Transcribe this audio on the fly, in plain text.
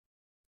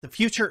The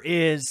future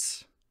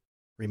is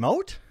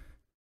remote.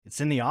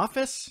 It's in the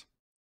office.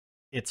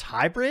 It's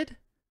hybrid.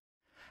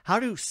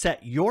 How to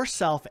set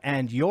yourself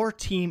and your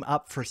team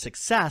up for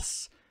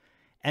success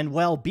and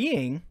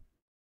well-being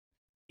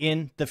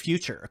in the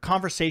future. A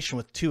conversation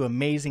with two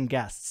amazing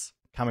guests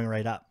coming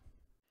right up.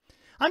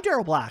 I'm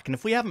Daryl Black, and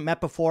if we haven't met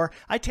before,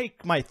 I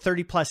take my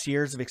 30 plus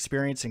years of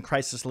experience in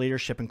crisis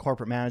leadership and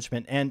corporate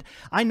management, and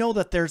I know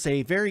that there's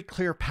a very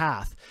clear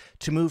path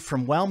to move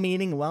from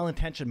well-meaning,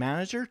 well-intentioned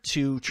manager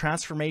to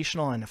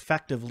transformational and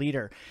effective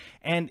leader.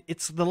 And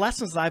it's the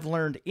lessons I've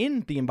learned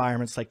in the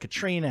environments like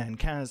Katrina and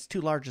Canada's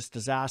two largest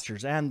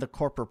disasters and the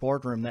corporate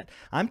boardroom that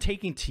I'm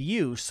taking to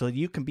you so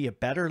you can be a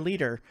better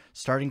leader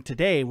starting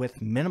today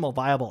with minimal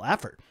viable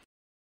effort.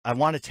 I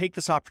want to take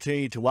this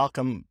opportunity to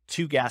welcome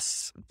two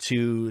guests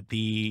to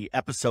the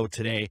episode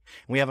today.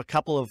 We have a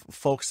couple of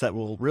folks that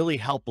will really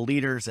help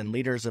leaders and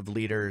leaders of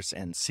leaders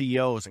and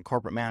CEOs and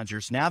corporate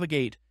managers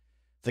navigate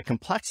the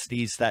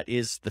complexities that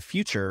is the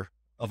future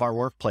of our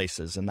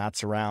workplaces. And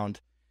that's around,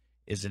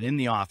 is it in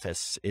the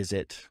office? Is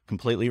it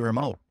completely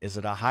remote? Is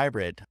it a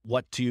hybrid?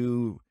 What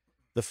do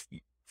the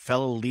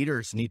fellow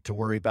leaders need to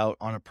worry about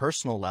on a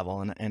personal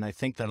level? And I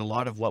think that a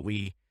lot of what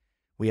we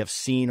have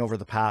seen over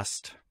the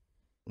past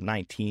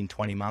 19,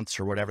 20 months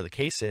or whatever the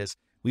case is,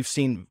 we've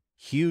seen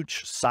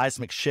huge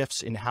seismic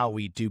shifts in how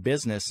we do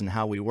business and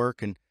how we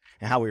work and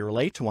how we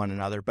relate to one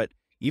another. But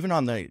even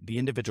on the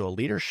individual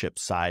leadership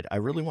side, I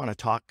really want to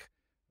talk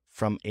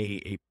from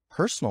a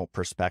personal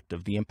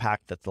perspective, the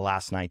impact that the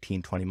last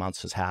 19, 20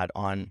 months has had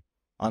on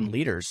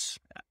leaders.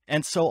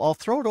 And so I'll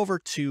throw it over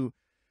to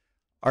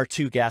our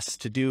two guests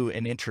to do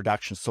an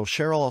introduction. So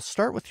Cheryl, I'll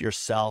start with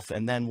yourself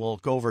and then we'll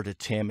go over to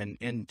Tim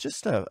and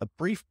just a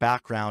brief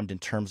background in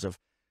terms of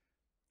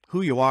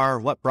who you are,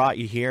 what brought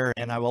you here.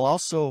 And I will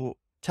also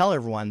tell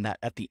everyone that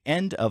at the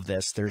end of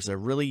this, there's a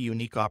really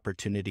unique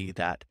opportunity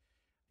that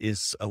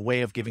is a way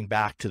of giving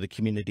back to the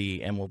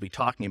community. And we'll be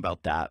talking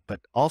about that.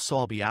 But also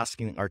I'll be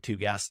asking our two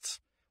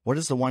guests, what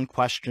is the one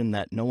question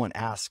that no one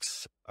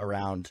asks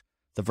around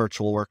the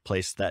virtual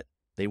workplace that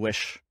they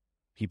wish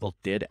people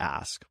did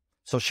ask?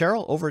 So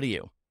Cheryl, over to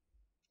you.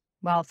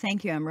 Well,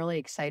 thank you. I'm really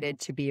excited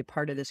to be a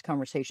part of this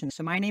conversation.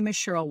 So my name is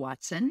Cheryl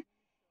Watson.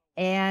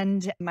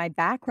 And my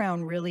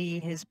background really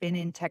has been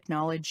in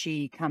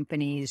technology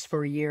companies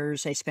for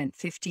years. I spent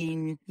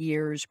 15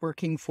 years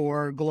working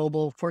for a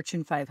global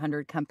Fortune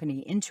 500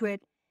 company, Intuit,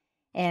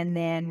 and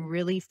then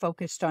really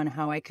focused on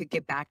how I could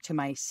get back to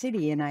my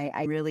city. And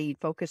I really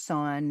focus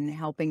on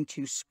helping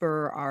to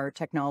spur our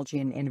technology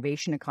and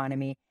innovation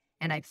economy.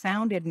 And I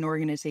founded an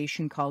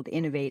organization called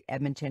Innovate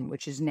Edmonton,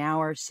 which is now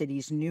our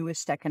city's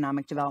newest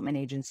economic development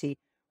agency,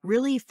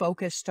 really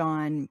focused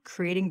on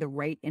creating the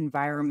right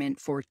environment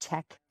for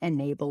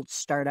tech-enabled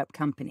startup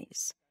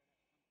companies.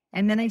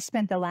 And then I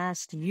spent the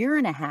last year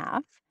and a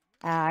half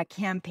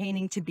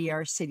campaigning to be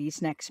our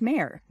city's next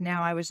mayor.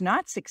 Now, I was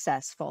not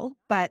successful,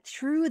 but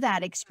through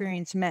that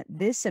experience met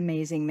this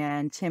amazing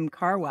man, Tim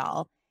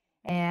Carwell,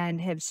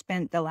 and have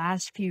spent the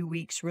last few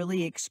weeks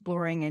really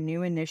exploring a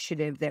new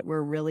initiative that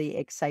we're really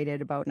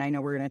excited about, and I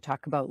know we're going to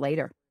talk about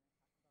later.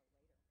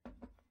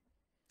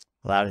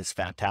 Well, that is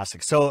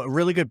fantastic. So a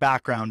really good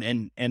background.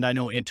 And I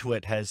know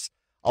Intuit has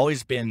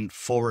always been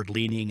forward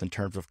leaning in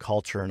terms of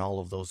culture and all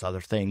of those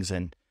other things.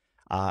 And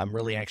I'm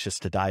really anxious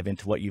to dive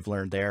into what you've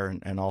learned there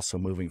and also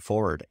moving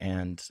forward.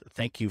 And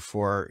thank you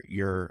for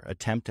your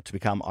attempt to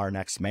become our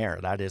next mayor.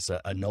 That is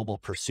a noble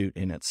pursuit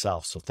in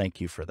itself. So thank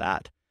you for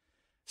that.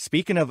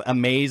 Speaking of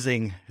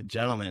amazing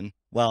gentlemen,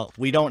 well,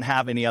 we don't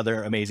have any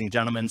other amazing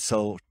gentlemen.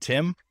 So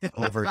Tim,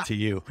 over to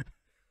you.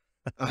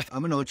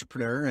 I'm an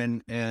entrepreneur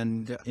and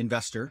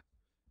investor.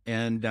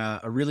 And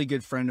a really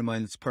good friend of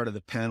mine that's part of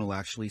the panel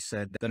actually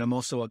said that I'm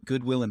also a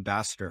goodwill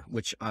ambassador,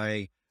 which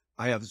I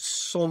have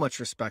so much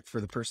respect for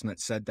the person that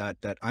said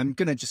that I'm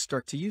going to just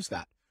start to use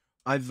that.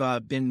 I've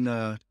been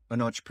an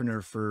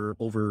entrepreneur for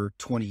over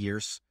 20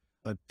 years.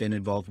 I've been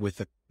involved with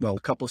a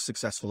couple of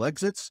successful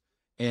exits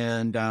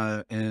and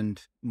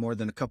more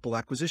than a couple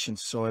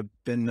acquisitions. So I've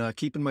been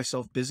keeping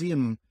myself busy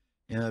and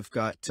I've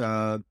got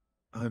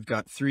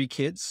 3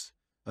 kids,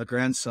 a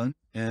grandson,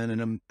 and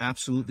an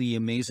absolutely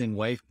amazing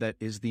wife that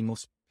is the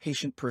most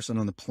patient person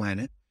on the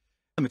planet.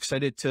 I'm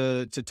excited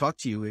to talk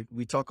to you.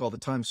 We talk all the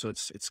time, so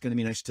it's going to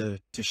be nice to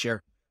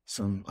share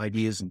some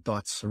ideas and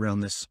thoughts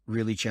around this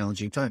really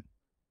challenging time.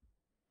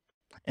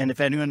 And if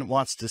anyone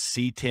wants to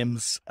see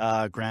Tim's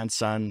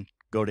grandson,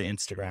 go to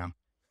Instagram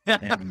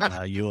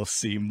and you will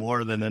see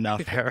more than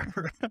enough hair.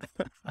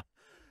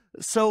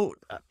 So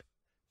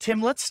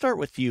Tim, let's start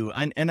with you.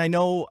 And I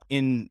know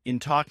in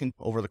talking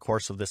over the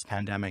course of this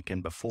pandemic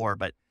and before,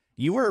 but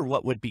you were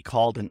what would be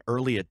called an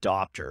early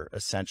adopter,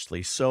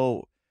 essentially.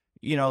 So,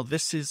 you know,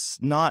 this is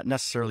not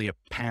necessarily a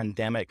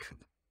pandemic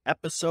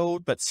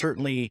episode, but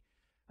certainly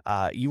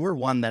you were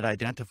one that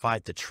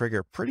identified the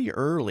trigger pretty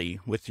early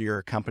with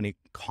your company,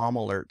 Calm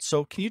Alert.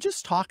 So can you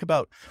just talk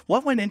about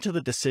what went into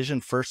the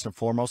decision first and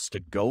foremost to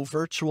go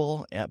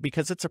virtual?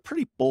 Because it's a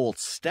pretty bold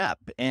step.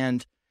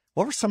 And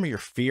what were some of your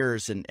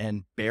fears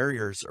and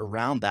barriers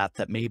around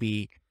that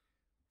maybe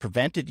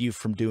prevented you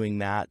from doing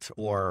that,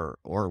 or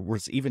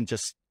was even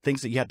just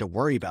things that you had to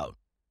worry about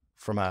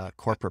from a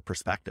corporate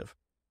perspective?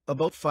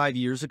 About 5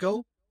 years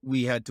ago,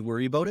 we had to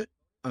worry about it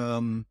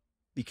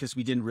because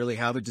we didn't really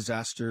have a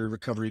disaster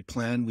recovery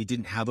plan. We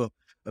didn't have a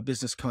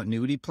business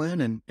continuity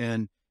plan.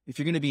 And if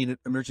you're going to be in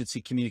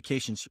emergency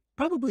communications, you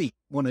probably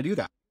want to do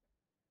that.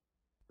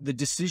 The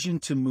decision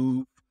to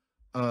move,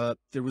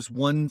 there was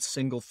one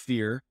single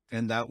fear,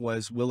 and that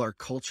was, will our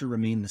culture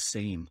remain the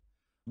same?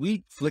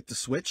 We flicked the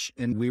switch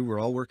and we were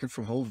all working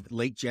from home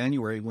late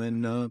January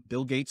when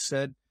Bill Gates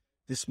said,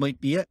 this might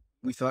be it.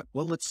 We thought,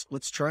 well,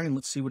 let's try and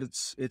let's see what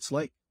it's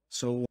like.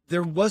 So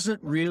there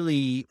wasn't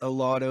really a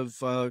lot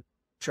of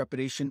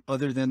trepidation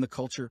other than the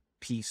culture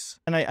piece.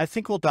 And I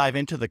think we'll dive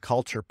into the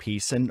culture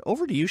piece. And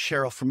over to you,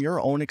 Cheryl, from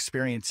your own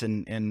experience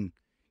in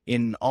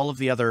all of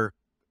the other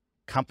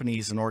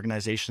companies and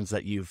organizations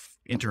that you've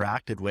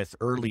interacted with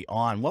early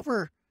on. What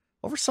were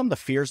some of the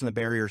fears and the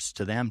barriers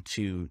to them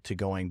to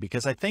going?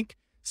 Because I think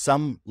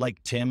some,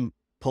 like Tim,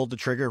 pulled the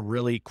trigger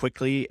really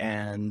quickly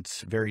and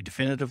very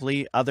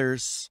definitively.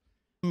 Others,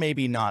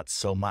 maybe not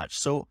so much.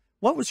 So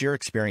what was your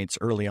experience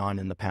early on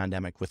in the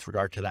pandemic with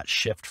regard to that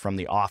shift from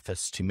the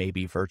office to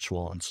maybe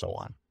virtual and so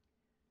on?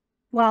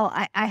 Well,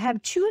 I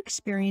have two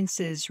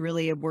experiences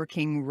really of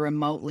working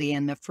remotely.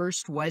 And the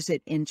first was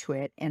at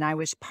Intuit. And I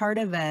was part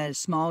of a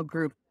small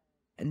group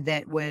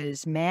that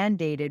was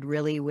mandated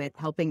really with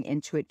helping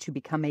Intuit to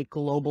become a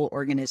global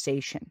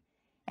organization.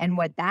 And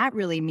what that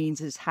really means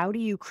is, how do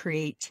you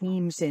create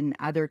teams in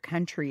other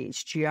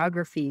countries,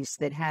 geographies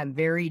that have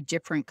very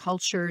different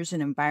cultures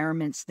and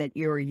environments that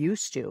you're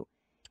used to?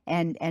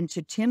 And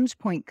to Tim's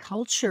point,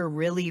 culture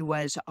really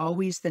was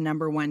always the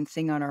number one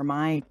thing on our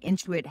mind.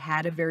 Intuit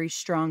had a very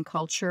strong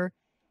culture.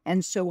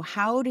 And so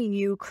how do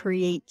you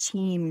create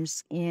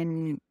teams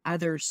in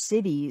other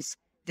cities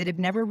that have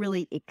never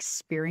really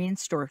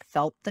experienced or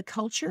felt the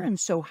culture? And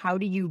so how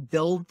do you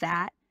build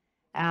that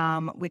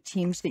with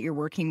teams that you're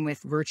working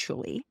with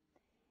virtually?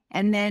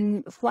 And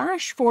then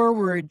flash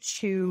forward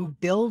to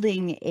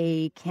building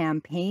a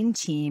campaign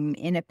team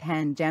in a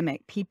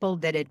pandemic, people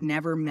that had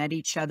never met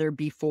each other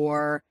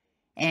before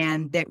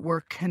and that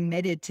were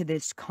committed to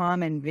this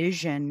common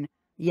vision,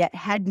 yet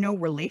had no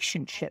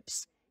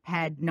relationships,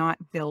 had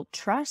not built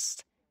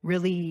trust,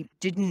 really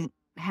didn't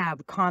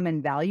have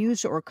common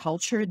values or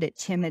culture that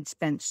Tim had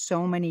spent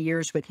so many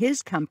years with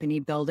his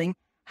company building.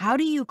 How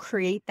do you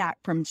create that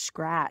from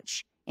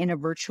scratch in a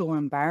virtual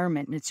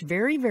environment? And it's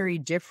very, very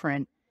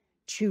different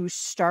to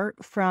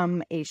start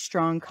from a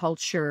strong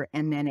culture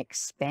and then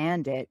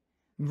expand it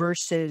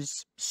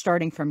versus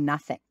starting from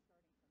nothing.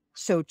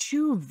 So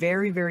two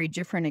very, very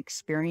different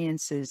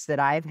experiences that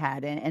I've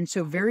had. And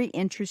so very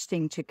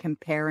interesting to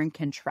compare and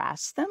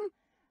contrast them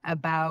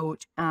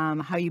about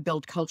how you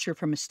build culture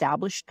from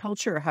established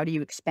culture, or how do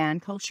you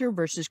expand culture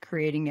versus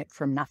creating it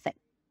from nothing.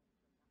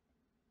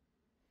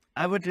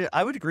 I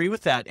would agree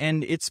with that.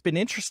 And it's been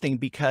interesting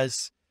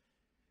because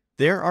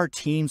there are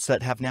teams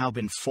that have now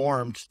been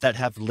formed that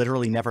have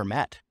literally never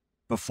met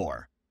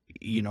before,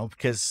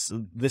 because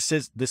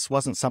this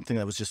wasn't something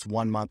that was just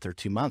 1 month or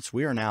 2 months.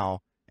 We are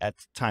now, at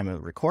the time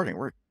of recording,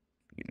 we're,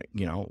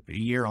 a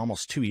year,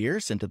 almost 2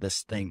 years into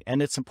this thing.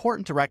 And it's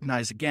important to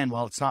recognize, again,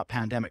 while it's not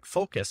pandemic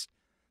focused,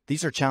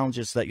 these are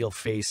challenges that you'll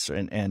face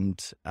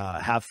and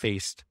have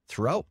faced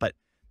throughout. But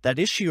that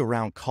issue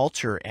around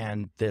culture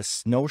and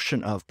this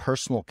notion of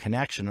personal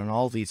connection and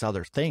all these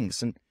other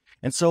things.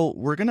 And so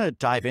we're going to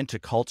dive into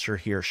culture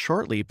here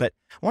shortly, but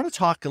I want to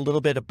talk a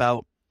little bit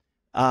about,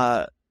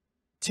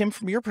 Tim,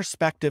 from your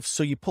perspective.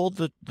 So you pulled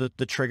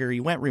the trigger,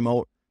 you went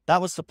remote.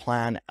 That was the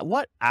plan.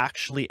 What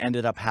actually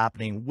ended up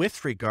happening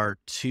with regard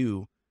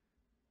to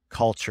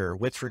culture,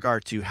 with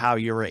regard to how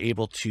you were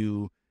able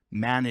to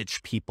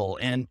manage people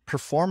and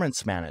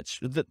performance manage?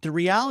 The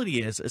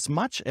reality is, as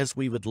much as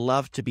we would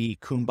love to be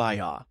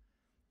kumbaya,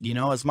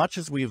 as much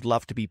as we would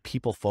love to be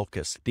people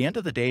focused, at the end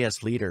of the day,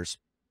 as leaders,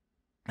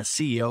 as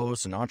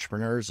CEOs and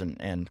entrepreneurs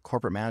and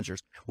corporate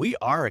managers, we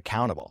are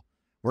accountable.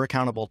 We're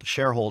accountable to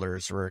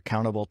shareholders. We're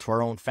accountable to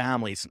our own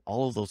families and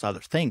all of those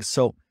other things.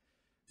 So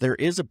there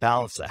is a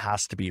balance that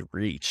has to be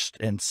reached.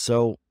 And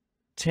so,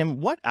 Tim,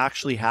 what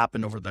actually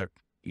happened over the,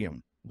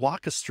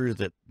 walk us through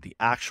the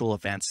actual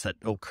events that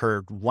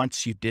occurred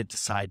once you did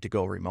decide to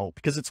go remote,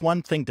 because it's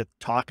one thing to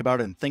talk about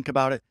it and think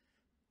about it.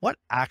 What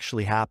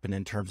actually happened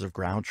in terms of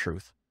ground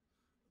truth?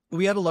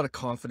 We had a lot of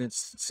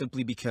confidence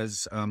simply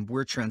because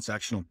we're a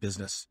transactional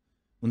business.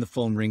 When the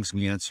phone rings,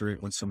 we answer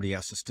it. When somebody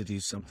asks us to do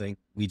something,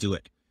 we do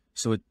it.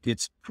 So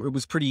it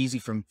was pretty easy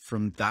from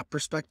that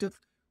perspective.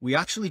 We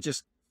actually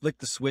just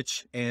flicked the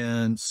switch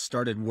and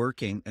started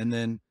working. And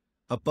then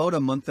about a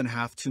month and a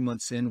half, 2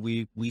 months in,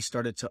 we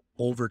started to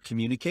over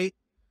communicate.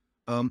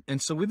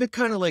 And so we've been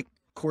kind of like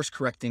course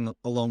correcting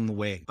along the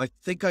way. I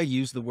think I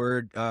used the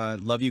word,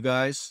 love you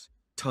guys,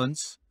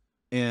 tons,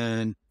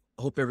 and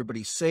hope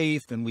everybody's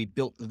safe. And we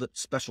built the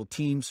special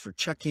teams for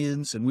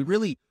check-ins. And we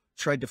really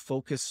tried to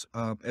focus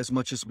as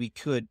much as we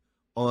could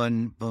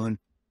on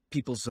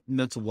people's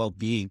mental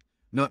well-being.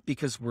 not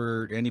because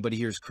anybody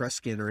here is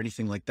Kreskin or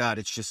anything like that.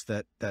 It's just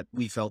that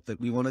we felt that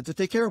we wanted to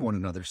take care of one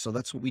another. So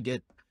that's what we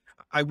did.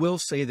 I will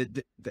say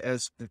that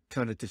as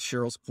kind of to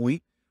Cheryl's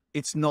point,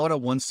 it's not a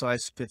one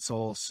size fits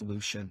all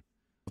solution.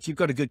 If you've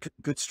got a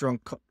good, strong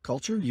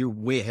culture, you're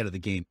way ahead of the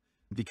game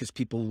because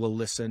people will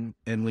listen.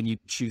 And when you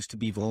choose to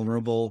be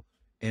vulnerable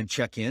and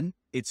check in,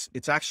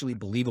 it's actually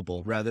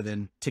believable rather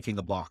than ticking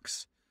a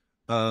box.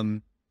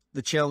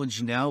 The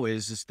challenge now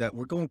is that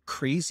we're going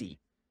crazy,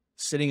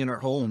 sitting in our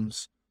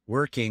homes,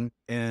 working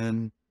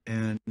and,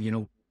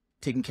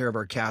 taking care of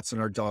our cats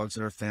and our dogs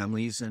and our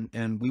families.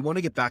 And we want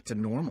to get back to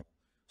normal.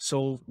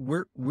 So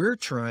we're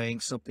trying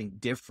something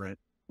different.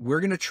 We're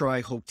going to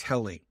try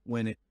hoteling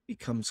when it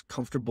becomes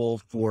comfortable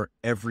for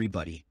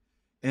everybody.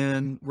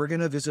 And we're going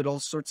to visit all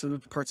sorts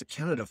of parts of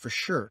Canada for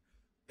sure.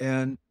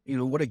 And,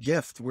 what a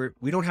gift.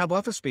 We don't have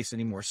office space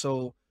anymore.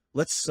 So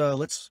let's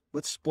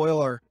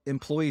spoil our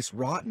employees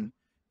rotten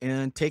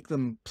and take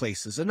them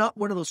places, and not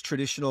one of those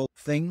traditional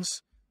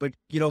things, but,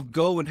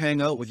 go and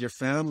hang out with your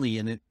family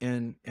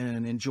and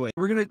enjoy.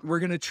 We're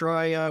going to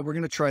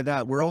try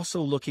that. We're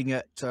also looking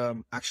at,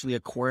 actually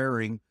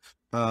acquiring,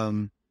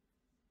 a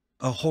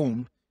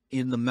home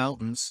in the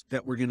mountains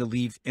that we're going to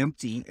leave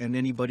empty, and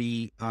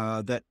anybody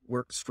that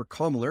works for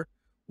Comler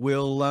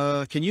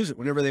can use it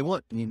whenever they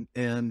want.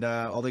 And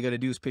all they got to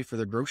do is pay for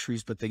their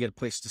groceries, but they get a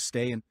place to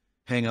stay and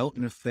hang out.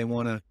 And if they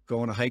want to go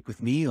on a hike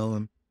with me,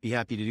 I'll be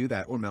happy to do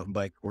that, or mountain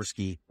bike or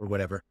ski or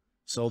whatever.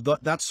 So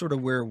that's sort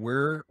of where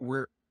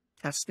we're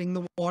testing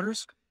the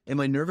waters.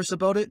 Am I nervous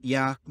about it?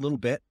 Yeah, a little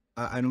bit.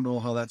 I don't know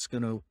how that's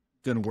going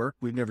to work.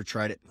 We've never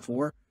tried it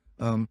before.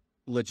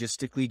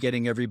 Logistically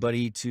getting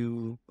everybody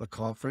to a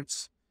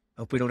conference.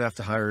 Hope we don't have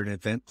to hire an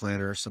event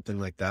planner or something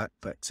like that.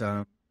 But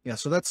yeah,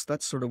 so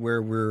that's sort of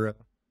where we're at,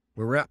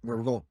 where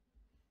we're going.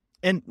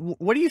 And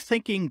what are you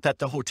thinking that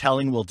the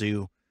hoteling will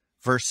do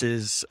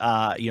versus,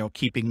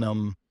 keeping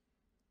them,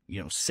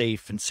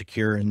 safe and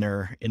secure in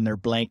their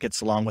blankets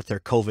along with their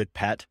COVID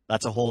pet?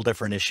 That's a whole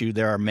different issue.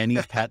 There are many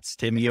pets,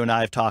 Tim, you and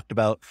I have talked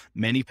about,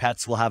 many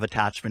pets will have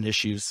attachment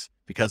issues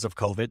because of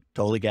COVID.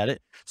 Totally get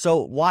it.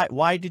 So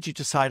why did you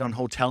decide on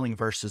hoteling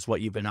versus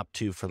what you've been up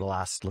to for the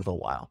last little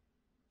while?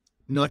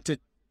 Not to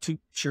toot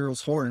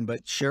Cheryl's horn,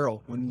 but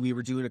Cheryl, when we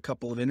were doing a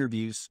couple of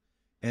interviews,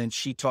 and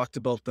she talked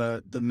about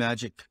the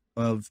magic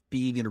of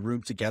being in a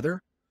room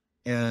together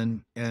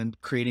and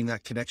creating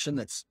that connection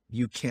that's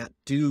you can't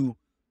do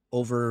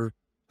over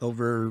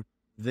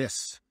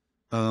this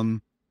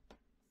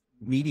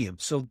medium.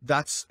 So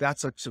that's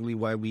actually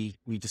why we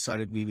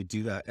decided we would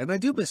do that. And I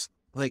do miss,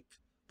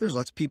 there's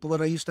lots of people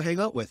that I used to hang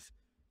out with,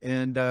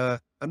 and I'm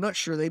not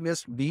sure they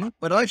miss me,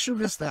 but I sure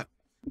miss that.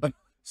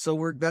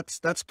 So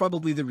that's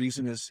probably the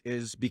reason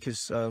is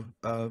because of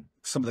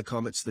some of the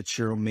comments that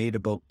Cheryl made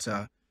about,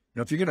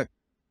 if you're going to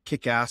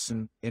kick ass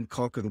and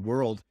conquer the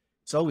world,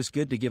 it's always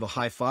good to give a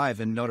high five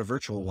and not a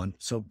virtual one.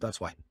 So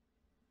that's why.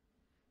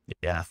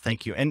 Yeah,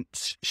 thank you. And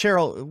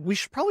Cheryl, we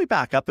should probably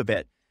back up a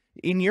bit.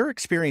 In your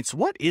experience,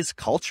 what is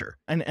culture?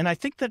 And I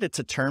think that it's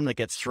a term that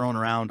gets thrown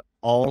around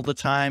all the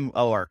time.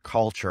 Oh, our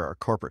culture, our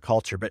corporate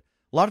culture. But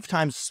a lot of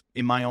times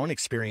in my own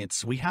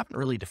experience, we haven't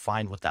really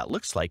defined what that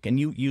looks like. And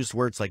you used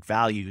words like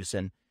values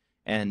and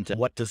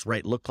what does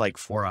right look like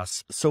for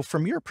us. So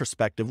from your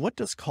perspective, what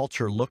does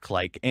culture look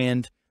like?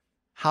 And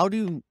how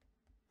do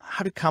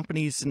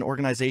companies and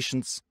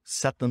organizations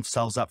set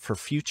themselves up for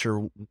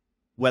future,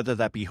 whether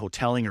that be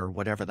hoteling or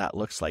whatever that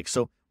looks like?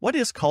 So what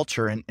is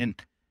culture,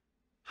 and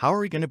how are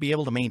we going to be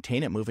able to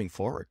maintain it moving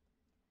forward?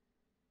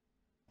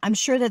 I'm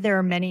sure that there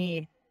are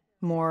many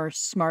more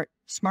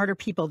smarter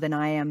people than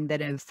I am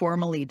that have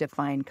formally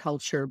defined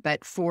culture.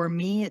 But for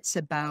me, it's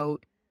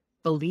about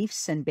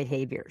beliefs and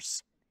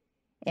behaviors.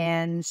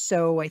 And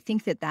so I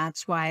think that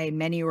that's why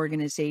many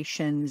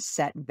organizations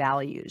set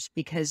values,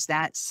 because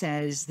that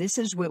says this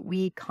is what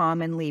we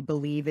commonly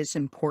believe is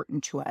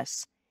important to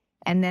us.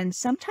 And then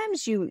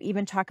sometimes you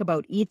even talk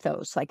about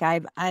ethos. Like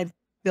I've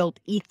built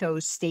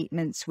ethos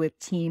statements with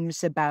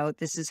teams about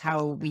this is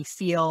how we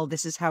feel,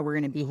 this is how we're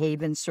going to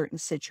behave in certain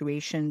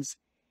situations.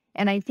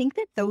 And I think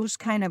that those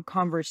kind of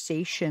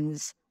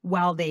conversations,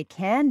 while they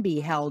can be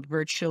held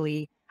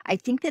virtually, I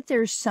think that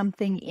there's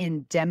something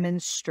in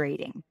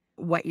demonstrating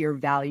what your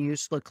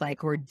values look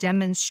like, or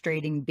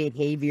demonstrating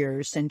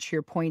behaviors. And to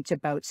your point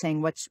about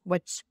saying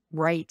what's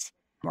right,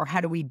 or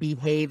how do we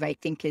behave, I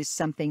think is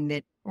something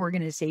that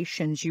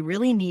organizations, you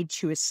really need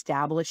to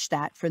establish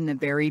that from the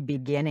very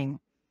beginning.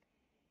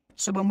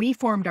 So when we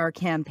formed our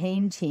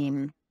campaign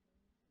team,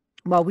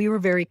 while we were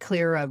very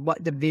clear of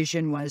what the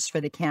vision was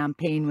for the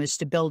campaign was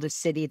to build a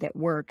city that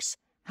works,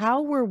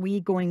 how were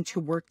we going to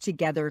work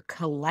together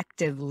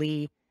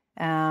collectively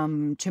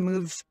to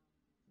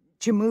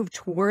move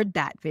toward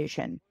that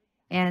vision?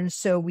 And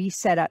so we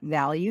set up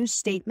value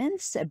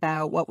statements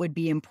about what would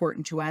be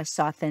important to us: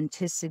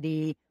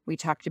 authenticity. We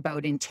talked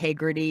about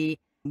integrity.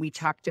 We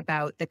talked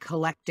about the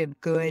collective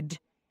good.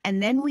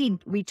 And then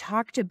we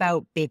talked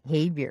about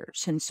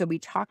behaviors. And so we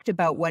talked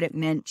about what it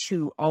meant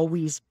to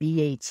always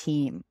be a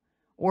team,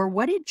 or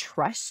what did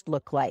trust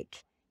look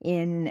like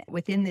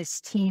within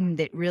this team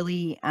that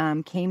really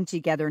came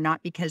together,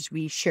 not because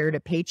we shared a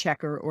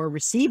paycheck or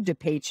received a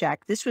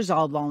paycheck. This was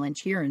all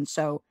volunteer. And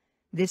so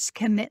this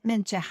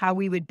commitment to how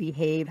we would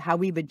behave, how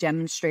we would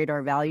demonstrate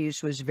our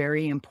values was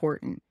very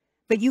important.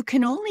 But you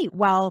can only,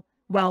 while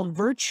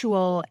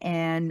virtual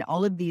and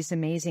all of these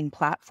amazing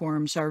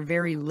platforms are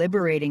very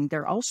liberating,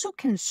 they're also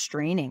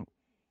constraining.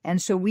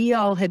 And so we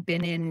all have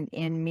been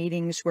in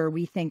meetings where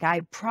we think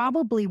I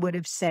probably would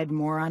have said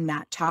more on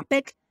that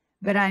topic,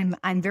 but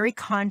I'm very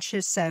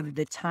conscious of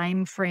the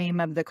time frame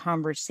of the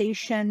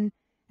conversation.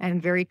 I'm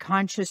very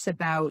conscious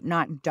about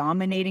not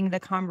dominating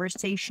the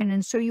conversation.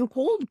 And so you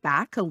hold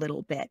back a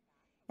little bit.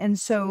 And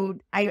so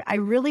I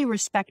really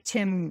respect,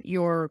 Tim,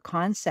 your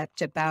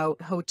concept about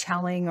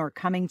hoteling or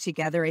coming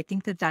together. I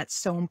think that that's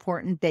so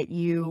important, that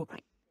you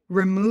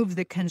remove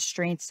the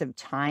constraints of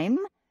time,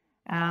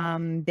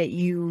 that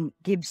you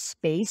give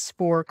space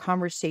for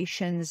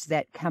conversations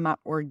that come up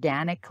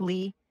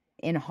organically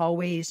in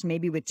hallways,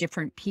 maybe with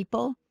different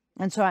people.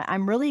 And so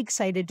I'm really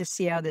excited to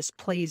see how this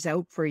plays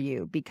out for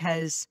you,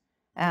 because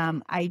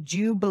I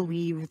do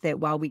believe that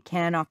while we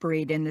can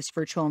operate in this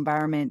virtual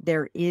environment,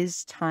 there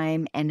is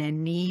time and a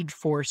need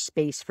for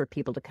space for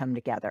people to come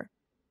together.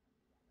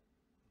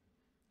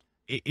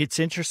 It's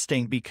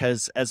interesting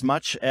because as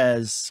much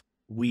as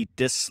we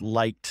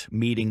disliked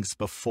meetings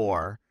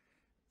before,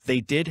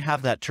 they did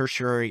have that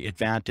tertiary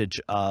advantage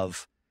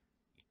of,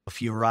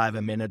 if you arrive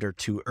a minute or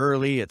two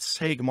early, it's,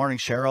 hey, good morning,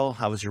 Cheryl.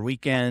 How was your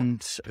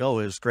weekend? Oh,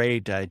 it was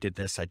great. I did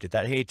this, I did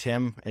that. Hey,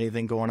 Tim,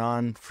 anything going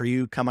on for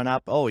you coming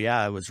up? Oh,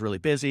 yeah, I was really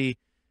busy.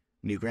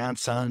 New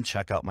grandson,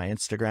 check out my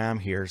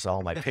Instagram. Here's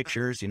all my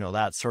pictures,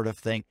 that sort of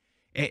thing.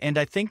 And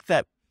I think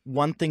that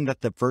one thing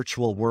that the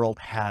virtual world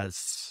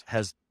has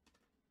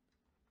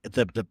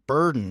the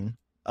burden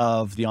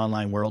of the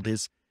online world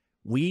is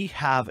we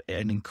have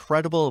an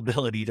incredible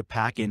ability to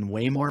pack in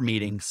way more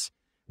meetings,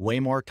 way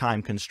more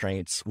time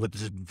constraints with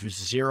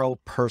zero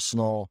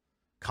personal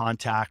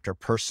contact or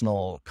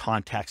personal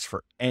context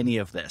for any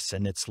of this.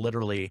 And it's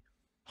literally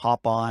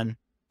hop on,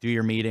 do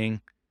your meeting,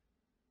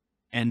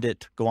 end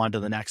it, go on to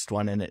the next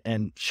one.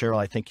 And Cheryl,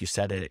 I think you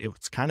said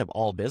it's kind of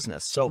all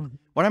business. So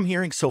what I'm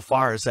hearing so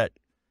far is that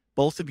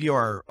both of you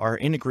are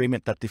in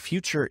agreement that the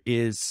future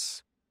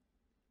is,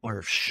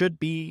 or should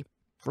be,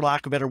 for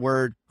lack of a better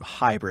word,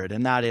 hybrid.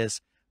 And that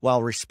is,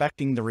 while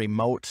respecting the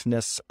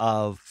remoteness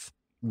of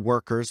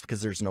workers,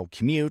 because there's no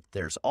commute,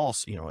 there's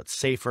also, it's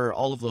safer,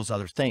 all of those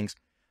other things.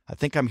 I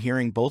think I'm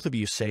hearing both of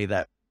you say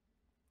that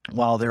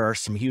while there are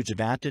some huge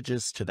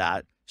advantages to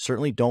that,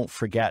 certainly don't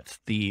forget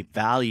the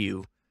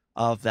value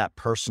of that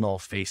personal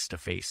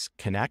face-to-face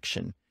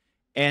connection.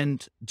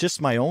 And just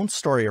my own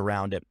story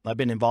around it, I've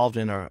been involved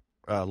in a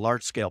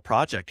large-scale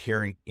project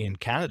here in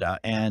Canada,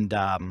 and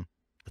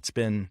it's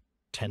been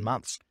 10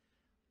 months.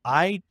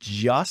 I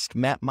just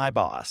met my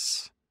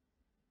boss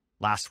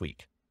last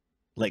week.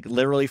 Like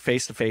literally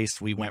face to face,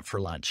 we went for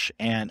lunch,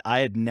 and I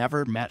had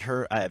never met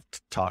her. I have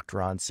talked to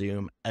her on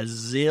Zoom a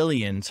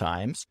zillion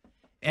times.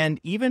 And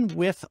even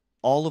with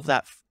all of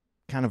that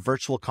kind of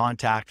virtual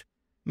contact,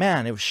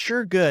 man, it was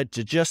sure good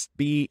to just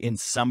be in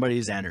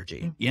somebody's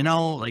energy,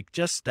 like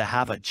just to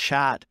have a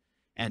chat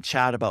and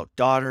chat about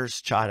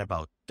daughters, chat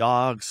about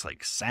dogs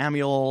like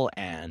Samuel,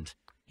 and,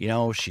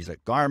 she's a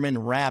Garmin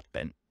rep,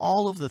 and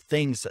all of the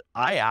things that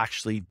I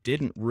actually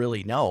didn't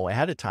really know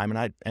ahead of time.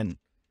 And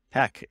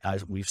heck,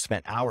 we've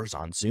spent hours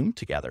on Zoom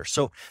together.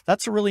 So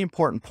that's a really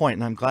important point,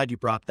 and I'm glad you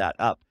brought that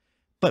up.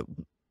 But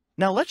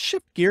now let's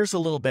shift gears a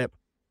little bit,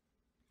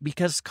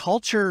 because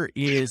culture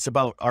is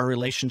about our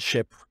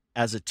relationship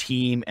as a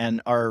team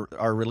and our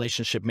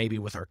relationship maybe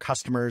with our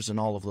customers and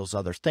all of those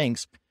other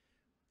things.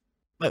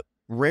 But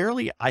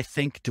rarely, I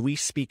think, do we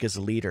speak as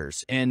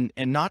leaders, and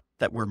not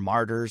that we're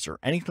martyrs or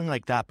anything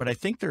like that, but I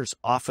think there's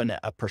often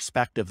a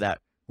perspective that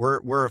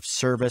we're of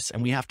service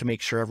and we have to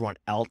make sure everyone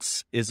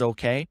else is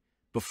okay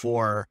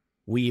before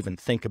we even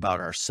think about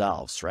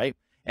ourselves, right?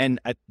 And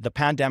the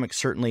pandemic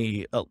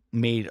certainly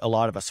made a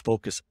lot of us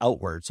focus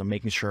outwards on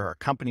making sure our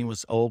company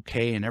was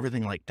okay and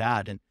everything like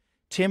that. And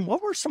Tim,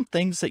 what were some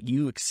things that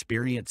you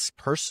experienced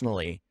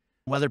personally,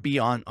 whether it be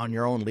on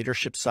your own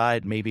leadership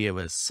side? Maybe it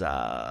was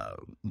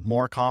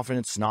more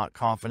confidence, not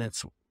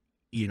confidence,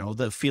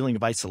 the feeling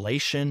of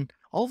isolation,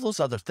 all of those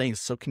other things.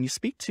 So can you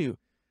speak to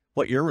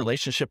what your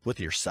relationship with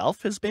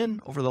yourself has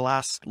been over the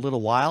last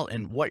little while,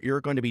 and what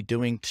you're going to be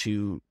doing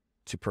to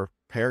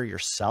prepare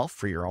yourself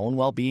for your own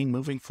well-being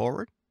moving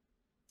forward?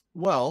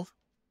 Well,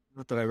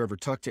 not that I've ever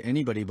talked to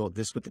anybody about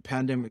this, but the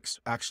pandemic's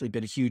actually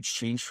been a huge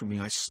change for me.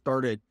 I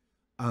started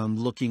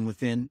looking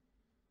within.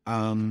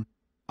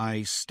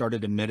 I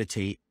started to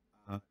meditate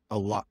a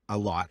lot.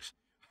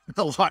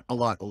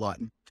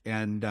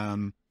 And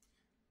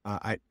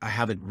I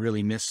haven't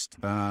really missed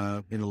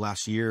in the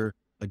last year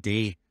a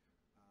day.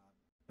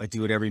 I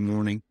do it every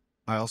morning.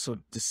 I also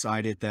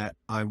decided that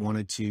I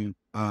wanted to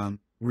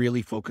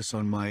really focus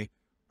on my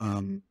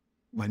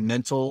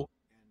mental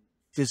and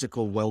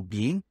physical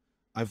well-being.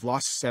 I've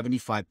lost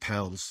 75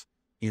 pounds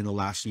in the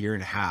last year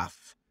and a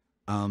half.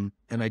 And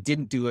I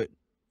didn't do it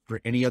for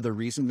any other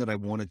reason that I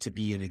wanted to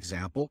be an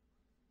example.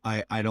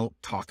 I don't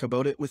talk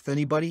about it with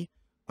anybody,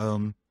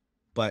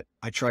 but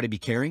I try to be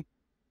caring.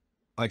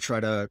 I try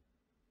to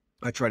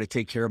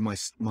take care of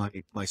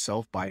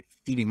myself by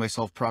feeding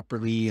myself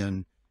properly,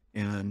 and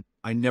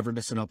I never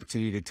miss an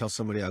opportunity to tell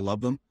somebody I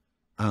love them.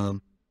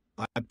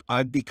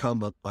 I've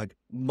become a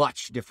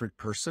much different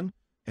person,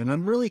 and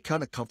I'm really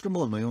kind of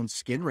comfortable in my own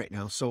skin right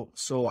now.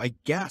 So I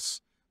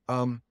guess,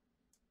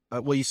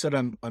 well, you said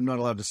I'm not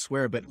allowed to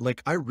swear, but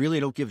like, I really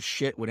don't give a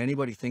shit what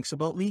anybody thinks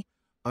about me.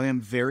 I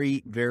am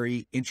very,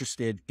 very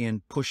interested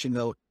in pushing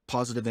out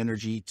positive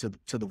energy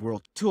to the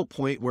world, to a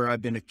point where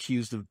I've been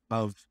accused of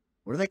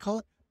what do they call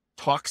it?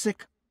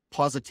 Toxic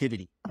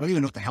positivity. I don't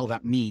even know what the hell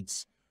that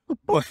means,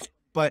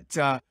 but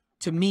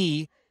to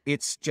me,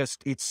 it's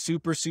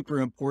super, super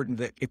important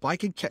that if I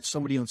can catch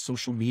somebody on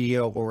social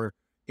media or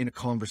in a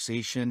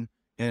conversation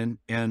and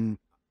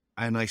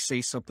I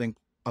say something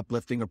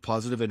uplifting or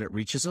positive and it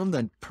reaches them,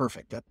 then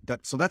perfect.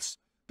 So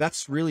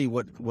that's really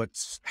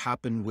what's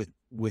happened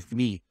with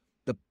me.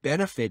 The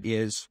benefit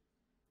is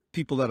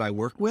people that I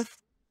work with,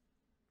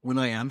 when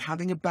I am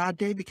having a bad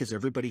day, because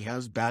everybody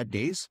has bad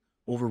days,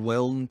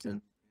 overwhelmed,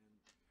 and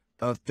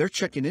they're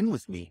checking in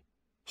with me.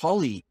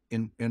 Holly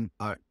and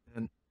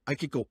I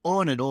could go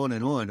on and on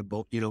and on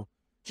about,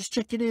 just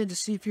checking in to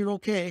see if you're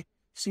okay.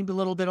 Seemed a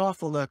little bit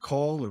off on that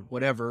call or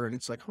whatever. And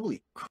it's like,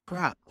 holy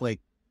crap. Like,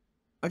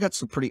 I got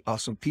some pretty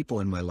awesome people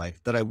in my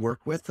life that I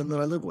work with and that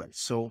I live with.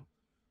 So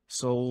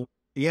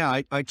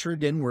yeah, I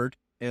turned inward,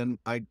 and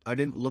I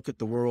didn't look at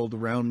the world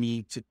around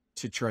me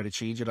to try to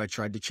change it. I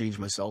tried to change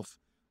myself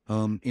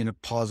in a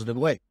positive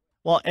way.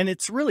 Well, and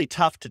it's really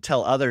tough to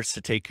tell others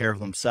to take care of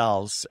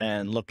themselves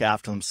and look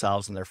after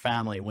themselves and their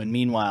family when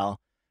meanwhile,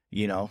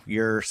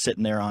 you're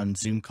sitting there on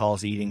Zoom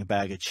calls eating a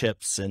bag of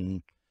chips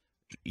and,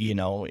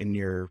 in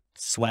your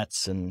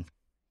sweats and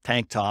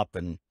tank top,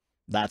 and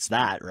that's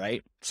that,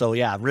 right? So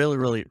yeah, really,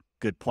 really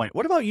good point.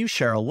 What about you,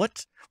 Cheryl?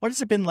 What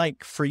has it been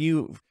like for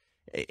you,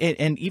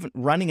 and even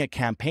running a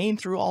campaign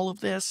through all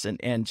of this,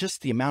 and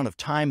just the amount of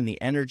time and the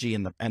energy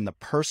and the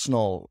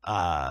personal,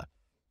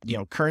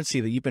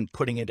 currency that you've been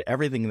putting into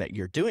everything that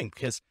you're doing?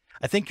 Because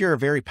I think you're a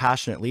very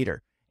passionate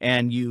leader,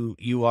 and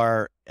you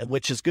are,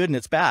 which is good and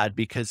it's bad,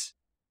 because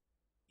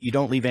you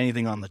don't leave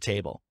anything on the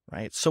table,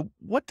 right? So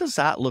what does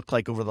that look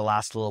like over the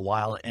last little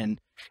while? And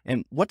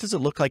what does it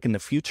look like in the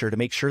future to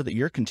make sure that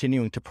you're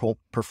continuing to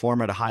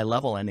perform at a high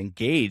level and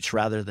engage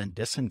rather than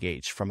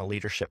disengage from a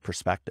leadership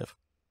perspective?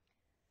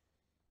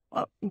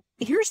 Well,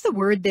 here's the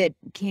word that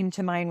came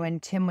to mind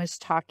when Tim was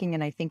talking,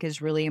 and I think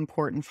is really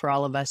important for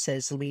all of us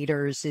as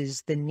leaders,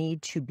 is the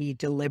need to be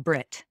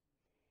deliberate.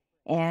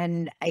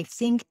 And I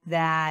think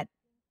that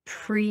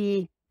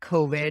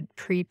pre-COVID,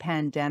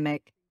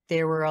 pre-pandemic,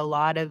 there were a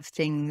lot of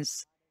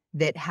things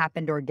that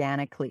happened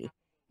organically.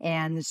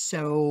 And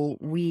so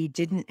we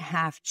didn't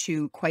have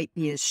to quite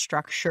be as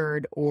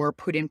structured or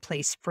put in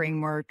place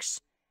frameworks.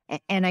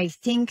 And I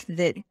think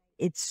that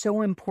it's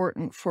so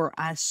important for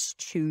us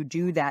to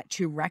do that,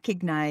 to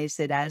recognize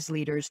that as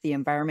leaders, the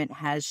environment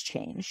has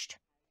changed.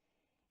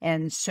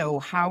 And so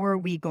how are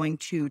we going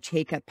to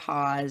take a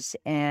pause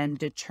and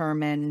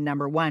determine,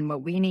 number one,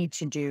 what we need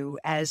to do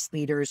as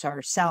leaders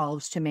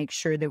ourselves to make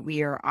sure that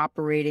we are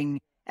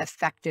operating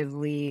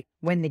effectively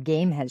when the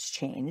game has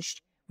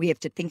changed? We have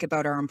to think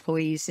about our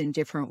employees in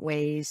different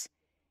ways.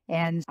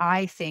 And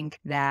I think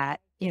that,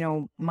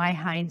 my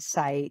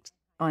hindsight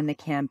on the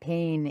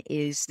campaign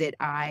is that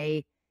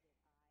I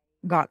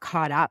got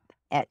caught up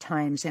at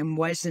times and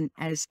wasn't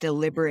as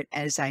deliberate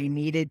as I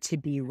needed to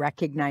be,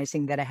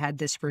 recognizing that I had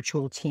this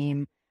virtual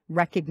team,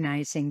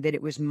 recognizing that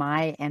it was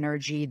my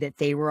energy that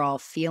they were all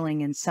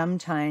feeling. And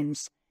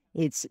sometimes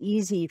it's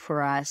easy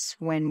for us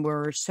when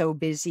we're so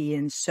busy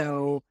and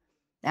so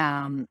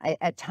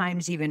at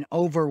times even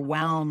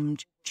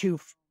overwhelmed to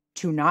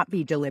not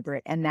be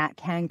deliberate. And that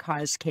can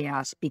cause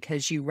chaos,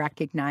 because you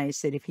recognize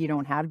that if you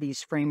don't have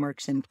these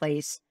frameworks in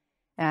place,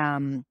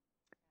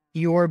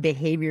 your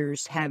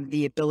behaviors have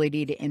the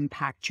ability to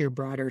impact your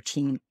broader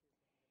team.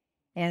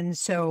 And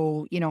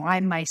so, I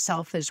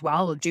myself as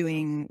well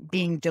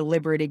being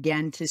deliberate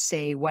again to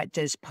say, what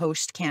does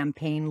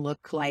post-campaign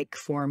look like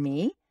for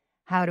me?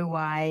 How do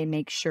I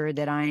make sure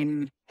that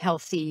I'm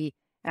healthy,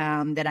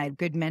 that I have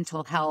good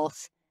mental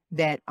health,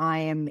 that I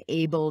am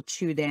able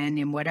to then,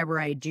 in whatever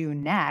I do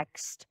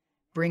next,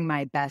 bring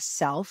my best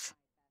self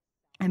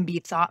and be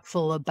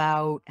thoughtful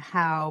about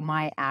how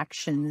my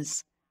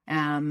actions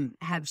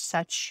have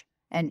such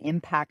an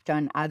impact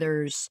on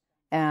others,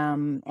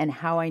 and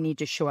how I need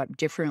to show up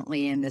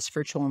differently in this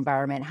virtual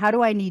environment. How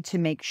do I need to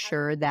make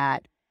sure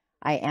that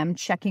I am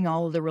checking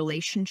all of the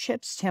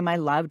relationships? Tim, I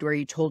loved where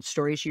you told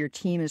stories. Your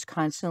team is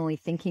constantly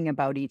thinking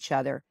about each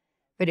other.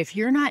 But if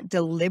you're not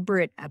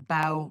deliberate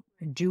about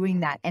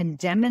doing that and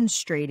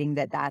demonstrating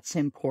that that's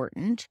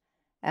important,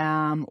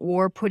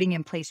 or putting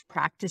in place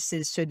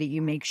practices so that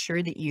you make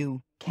sure that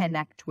you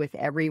connect with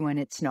everyone,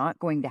 it's not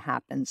going to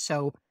happen.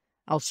 So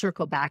I'll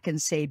circle back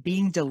and say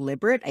being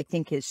deliberate, I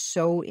think, is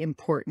so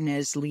important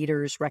as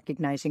leaders,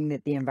 recognizing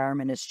that the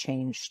environment has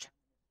changed.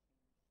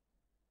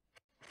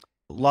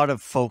 A lot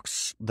of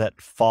folks that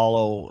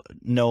follow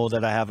know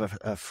that I have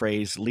a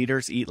phrase,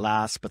 leaders eat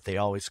last, but they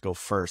always go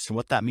first. And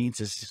what that means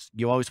is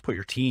you always put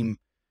your team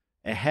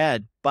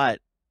ahead, but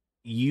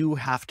you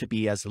have to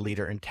be, as a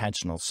leader,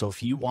 intentional. So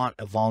if you want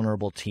a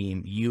vulnerable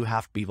team, you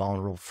have to be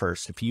vulnerable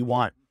first. If you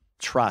want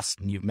trust,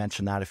 and you've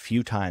mentioned that a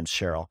few times,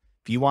 Cheryl,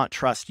 if you want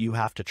trust, you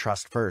have to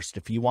trust first.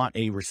 If you want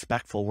a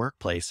respectful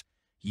workplace,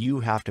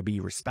 you have to be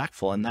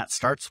respectful. And that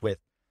starts with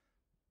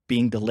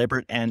being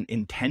deliberate and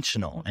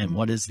intentional. And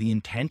what is the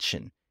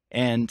intention?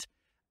 And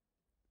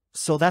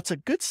so that's a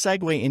good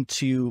segue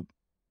into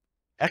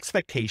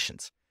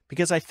expectations,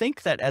 because I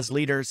think that as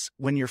leaders,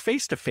 when you're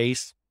face to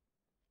face,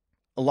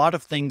 a lot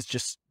of things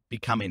just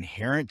become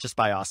inherent just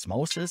by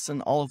osmosis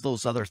and all of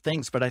those other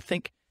things. But I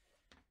think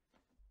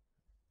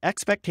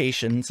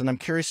expectations, and I'm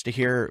curious to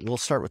hear, we'll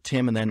start with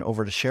Tim and then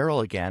over to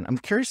Cheryl again. I'm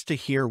curious to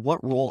hear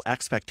what role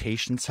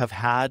expectations have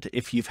had,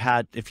 if you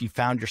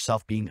found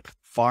yourself being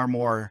far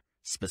more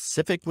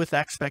specific with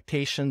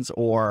expectations,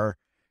 or,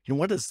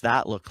 what does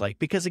that look like?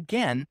 Because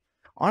again,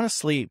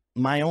 honestly,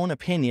 my own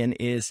opinion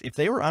is if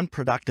they were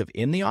unproductive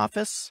in the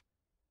office,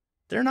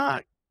 they're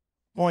not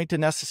going to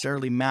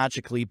necessarily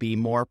magically be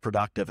more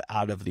productive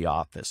out of the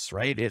office,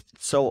 right?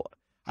 So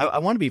I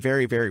want to be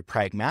very, very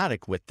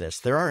pragmatic with this.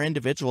 There are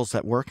individuals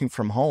that working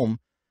from home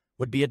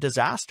would be a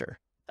disaster.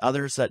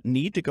 Others that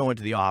need to go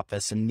into the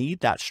office and need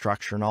that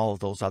structure and all of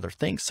those other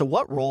things. So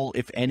what role,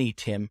 if any,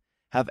 Tim,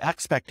 have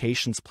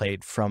expectations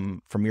played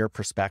from your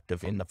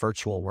perspective in the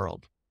virtual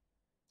world?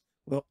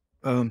 Well,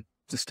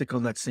 to stick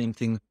on that same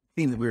theme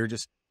that we were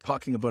just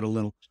talking about a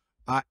little,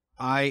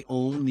 I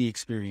own the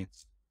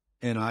experience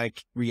and I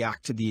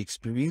react to the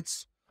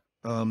experience.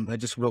 I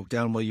just wrote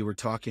down while you were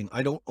talking,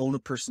 I don't own a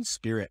person's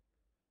spirit.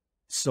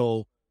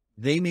 So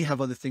they may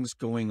have other things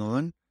going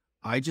on.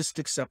 I just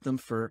accept them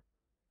for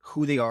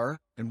who they are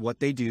and what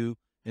they do.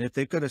 And if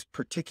they've got a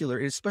particular,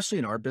 especially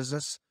in our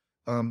business,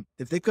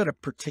 if they've got a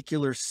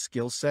particular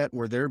skill set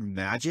where they're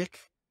magic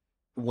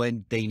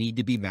when they need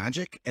to be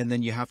magic, and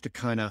then you have to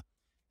kind of,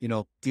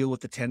 deal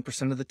with the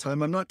 10% of the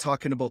time. I'm not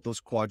talking about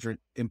those quadrant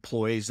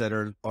employees that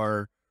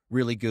are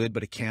really good,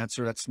 but a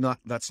cancer. That's not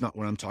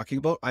what I'm talking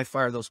about. I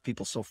fire those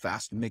people so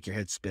fast and make your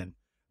head spin.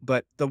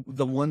 But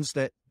the ones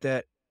that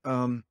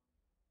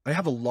I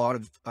have a lot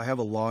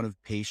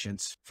of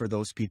patience for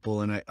those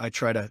people, and I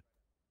try to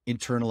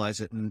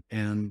internalize it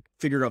and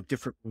figure out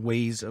different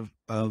ways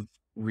of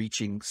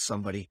reaching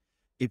somebody.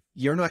 If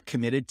you're not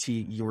committed to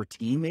your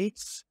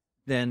teammates,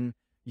 then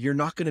you're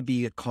not going to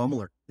be a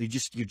commoner.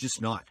 You're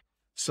just not.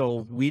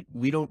 So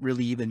we don't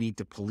really even need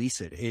to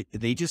police it.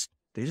 They just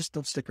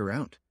don't stick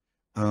around.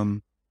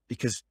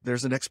 Because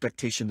there's an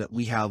expectation that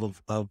we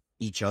have of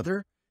each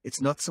other. It's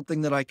not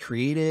something that I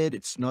created.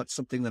 It's not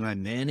something that I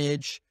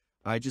manage.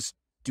 I just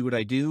do what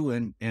I do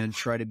and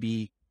try to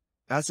be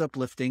as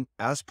uplifting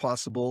as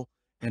possible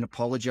and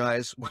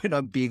apologize when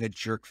I'm being a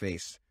jerk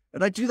face.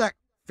 And I do that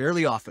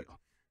fairly often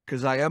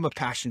because I am a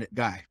passionate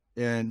guy.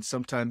 And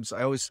sometimes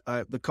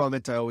the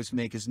comment I always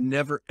make is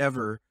never,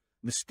 ever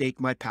mistake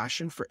my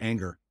passion for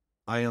anger.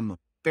 I am a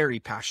very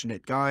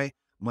passionate guy.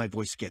 My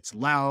voice gets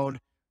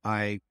loud.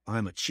 I'm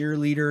a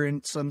cheerleader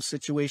in some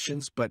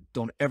situations, but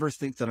don't ever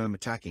think that I'm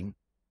attacking,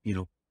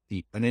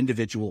 an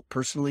individual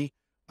personally.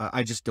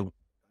 I just don't.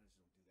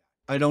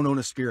 I don't own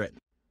a spirit.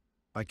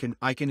 I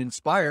can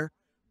inspire,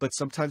 but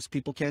sometimes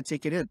people can't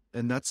take it in,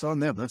 and that's on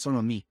them. That's not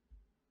on me.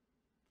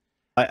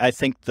 I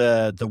think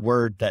the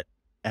word that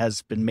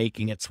has been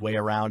making its way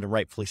around, and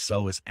rightfully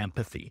so, is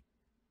empathy.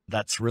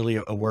 That's really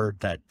a word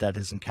that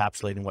is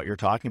encapsulating what you're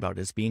talking about,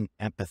 is being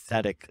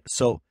empathetic.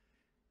 So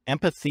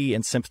empathy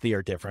and sympathy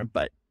are different,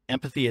 but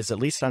empathy is at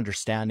least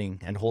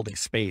understanding and holding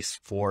space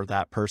for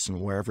that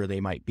person wherever they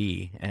might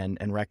be, and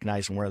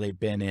recognizing where they've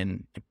been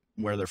and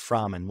where they're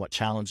from and what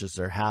challenges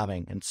they're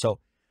having. And so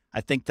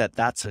I think that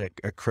that's a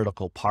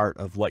critical part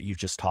of what you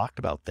just talked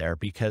about there,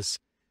 because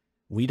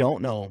we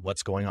don't know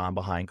what's going on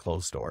behind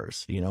closed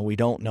doors. We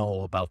don't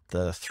know about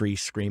the 3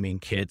 screaming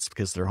kids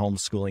because they're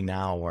homeschooling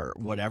now, or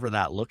whatever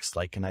that looks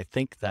like. And I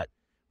think that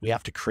we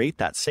have to create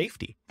that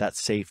safety, that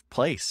safe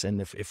place.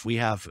 And if we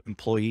have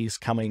employees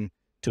coming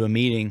to a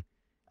meeting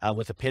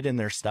with a pit in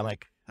their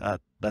stomach,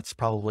 that's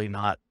probably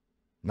not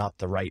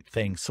the right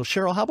thing. So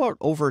Cheryl, how about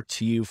over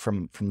to you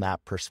from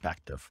that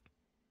perspective?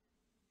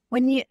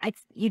 When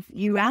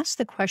you asked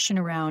the question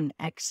around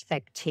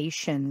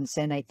expectations,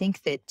 and I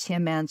think that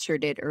Tim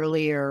answered it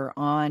earlier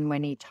on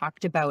when he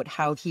talked about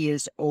how he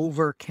is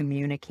over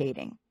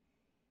communicating.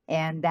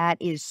 And that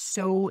is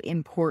so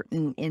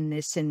important in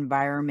this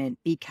environment,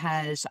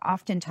 because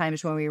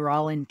oftentimes when we were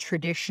all in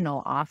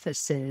traditional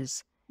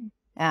offices,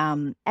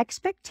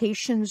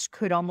 expectations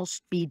could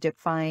almost be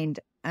defined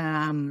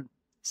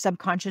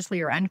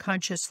subconsciously or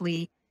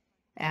unconsciously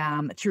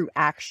through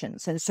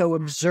actions. And so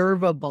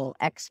observable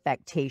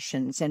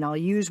expectations. And I'll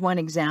use one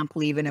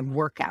example even of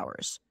work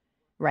hours,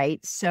 right?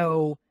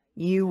 So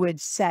you would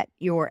set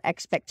your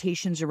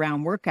expectations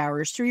around work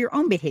hours through your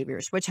own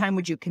behaviors. What time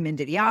would you come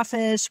into the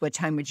office? What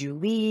time would you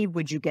leave?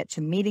 Would you get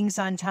to meetings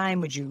on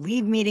time? Would you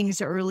leave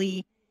meetings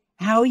early?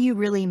 how you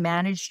really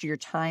managed your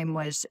time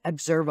was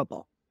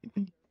observable.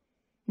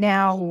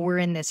 Now we're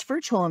in this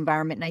virtual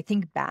environment, and I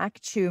think back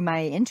to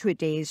my Intuit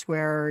days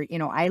where,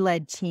 I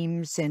led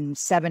teams in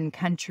 7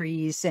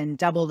 countries and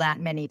double that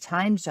many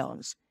time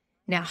zones.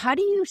 Now, how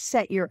do you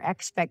set your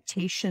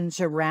expectations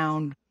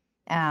around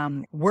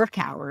work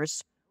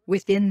hours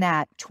within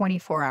that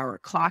 24-hour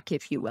clock,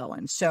 if you will?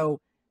 And so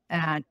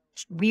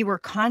we were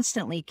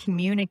constantly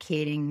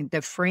communicating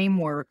the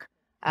framework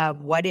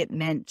of what it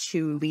meant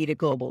to lead a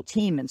global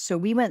team. And so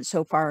we went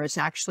so far as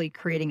actually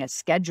creating a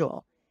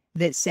schedule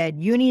that said,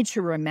 you need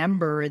to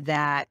remember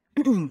that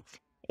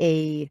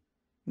a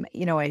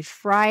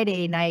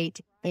Friday night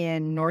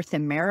in North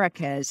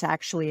America is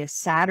actually a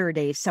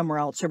Saturday somewhere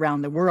else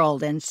around the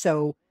world. And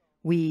so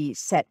we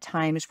set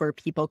times where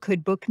people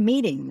could book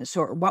meetings,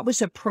 or what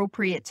was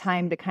appropriate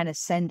time to kind of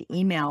send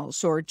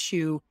emails or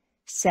to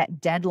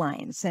set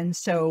deadlines. And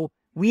so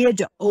we had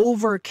to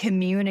over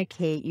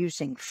communicate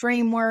using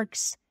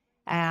frameworks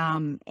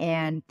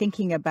and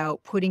thinking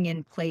about putting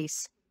in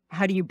place,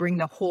 how do you bring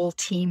the whole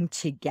team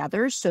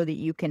together so that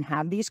you can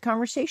have these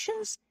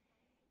conversations?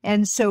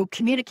 And so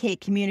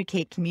communicate,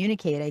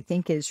 I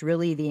think, is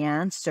really the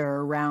answer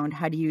around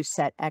how do you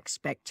set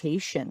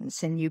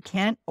expectations, and you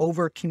can't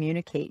over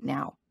communicate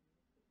now.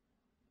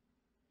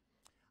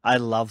 I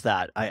love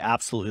that. I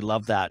absolutely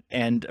love that.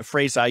 And a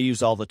phrase I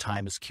use all the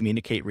time is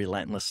communicate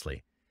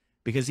relentlessly,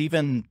 because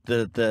even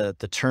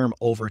the term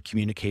over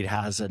communicate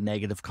has a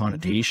negative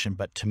connotation,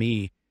 but to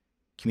me,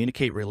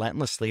 communicate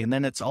relentlessly. And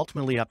then it's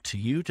ultimately up to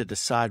you to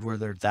decide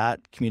whether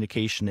that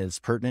communication is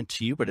pertinent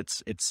to you, but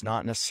it's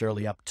not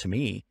necessarily up to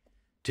me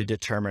to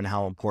determine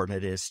how important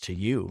it is to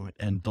you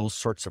and those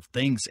sorts of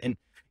things. And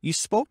you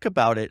spoke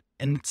about it,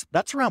 and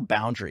that's around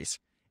boundaries.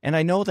 And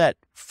I know that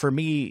for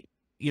me,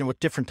 with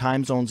different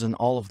time zones and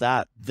all of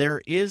that,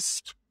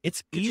 it's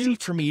easy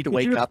for me to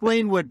wake up.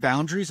 Explain what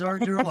boundaries are,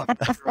 Cheryl?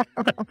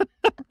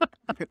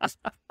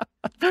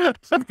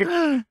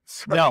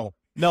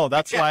 No,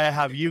 that's why I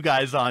have you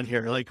guys on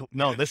here. Like,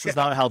 no, this is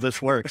not how this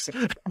works.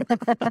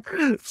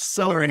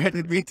 Sorry, I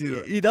didn't mean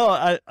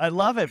to. I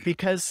love it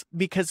because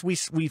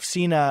we've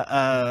seen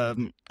a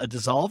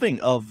dissolving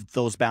of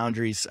those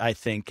boundaries, I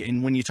think.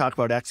 And when you talk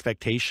about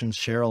expectations,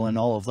 Cheryl, and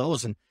all of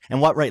those, and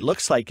what right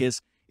looks like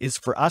is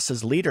for us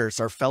as leaders,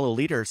 our fellow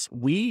leaders,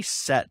 we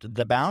set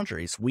the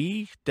boundaries.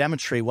 We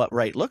demonstrate what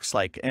right looks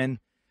like.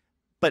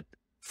 But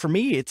for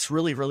me, it's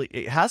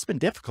it has been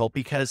difficult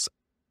because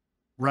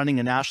running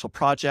a national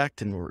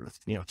project and we're,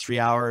 3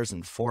 hours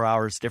and 4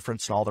 hours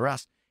difference and all the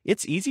rest,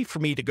 it's easy for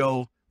me to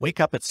go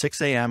wake up at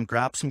 6 a.m.,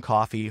 grab some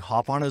coffee,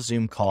 hop on a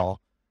Zoom call,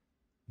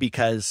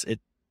 because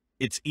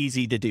it's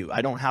easy to do.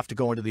 I don't have to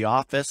go into the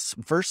office,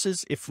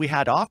 versus if we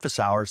had office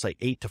hours like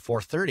 8 to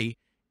 4:30,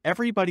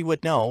 everybody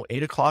would know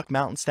 8 o'clock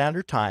Mountain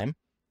Standard Time,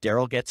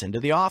 Daryl gets into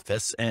the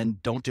office,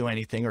 and don't do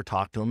anything or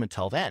talk to him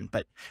until then.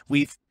 But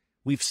we've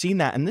seen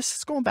that. And this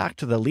is going back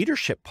to the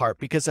leadership part,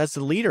 because as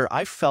the leader,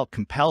 I felt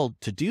compelled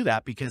to do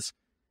that because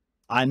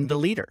I'm the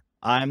leader.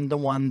 I'm the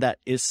one that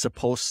is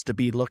supposed to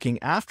be looking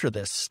after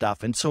this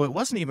stuff. And so it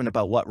wasn't even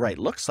about what right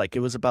looks like. It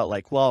was about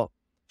like, well,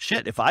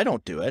 shit, if I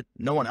don't do it,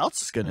 no one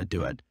else is going to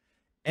do it.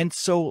 And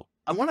so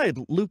I want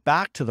to loop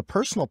back to the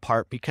personal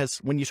part, because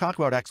when you talk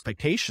about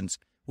expectations,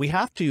 we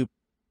have to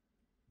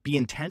be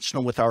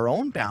intentional with our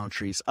own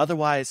boundaries.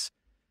 Otherwise,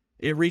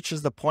 it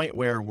reaches the point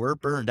where we're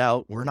burned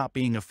out, we're not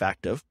being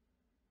effective,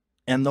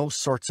 and those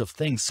sorts of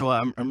things. So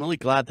I'm really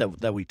glad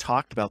that we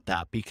talked about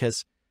that,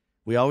 because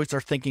we always are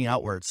thinking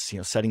outwards,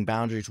 setting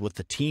boundaries with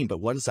the team,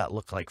 but what does that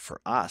look like for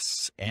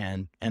us?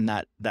 And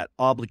that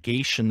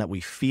obligation that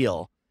we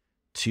feel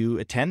to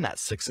attend that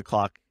 6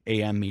 o'clock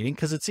a.m. meeting,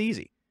 because it's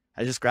easy.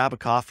 I just grab a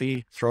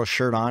coffee, throw a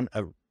shirt on,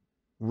 a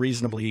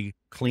reasonably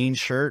clean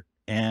shirt,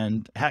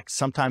 and heck,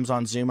 sometimes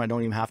on Zoom, I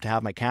don't even have to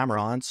have my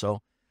camera on.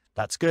 So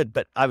that's good.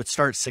 But I would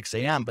start at 6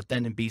 a.m., but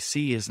then in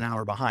BC is an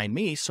hour behind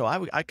me. So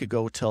I could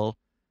go till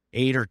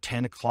 8 or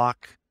 10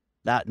 o'clock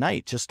that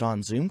night just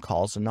on Zoom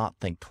calls and not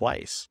think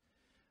twice.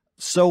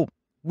 So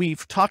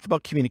we've talked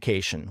about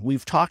communication.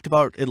 We've talked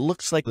about, it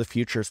looks like the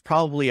future is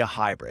probably a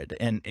hybrid,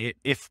 and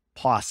if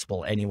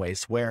possible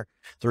anyways, where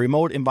the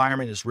remote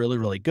environment is really,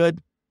 really good,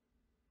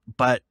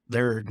 but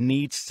there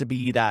needs to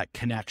be that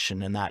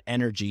connection and that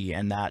energy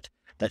and that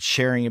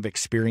sharing of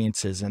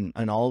experiences and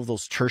all of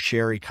those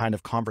tertiary kind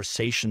of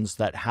conversations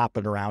that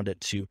happen around it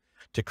to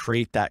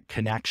create that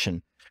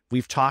connection.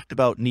 We've talked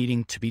about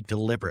needing to be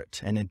deliberate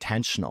and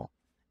intentional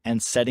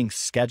and setting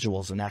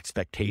schedules and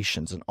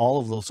expectations and all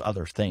of those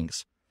other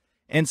things.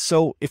 And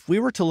so if we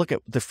were to look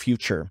at the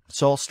future,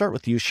 so I'll start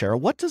with you,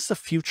 Cheryl, what does the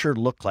future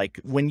look like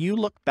when you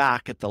look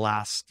back at the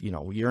last,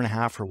 year and a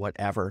half or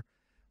whatever?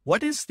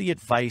 What is the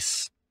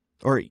advice,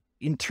 or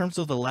in terms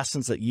of the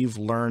lessons that you've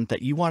learned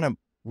that you want to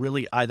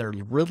really either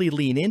really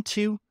lean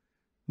into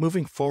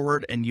moving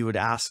forward and you would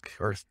ask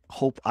or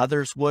hope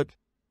others would,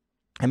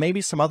 and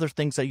maybe some other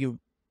things that you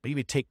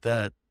maybe take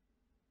the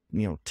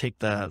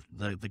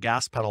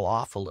gas pedal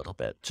off a little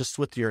bit, just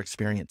with your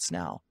experience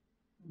now?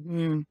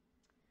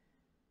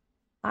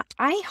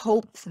 I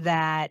hope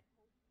that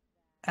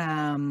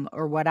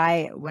or what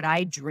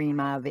I dream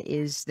of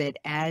is that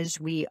as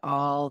we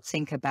all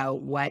think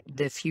about what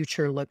the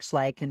future looks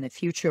like and the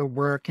future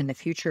work and the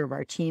future of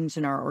our teams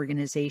and our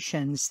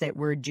organizations, that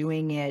we're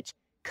doing it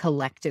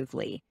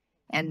collectively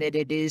and that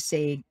it is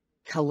a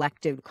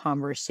collective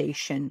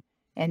conversation.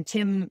 And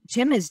Tim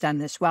has done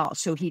this well.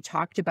 So he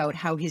talked about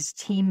how his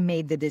team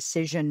made the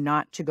decision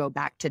not to go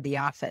back to the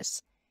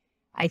office.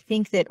 I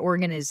think that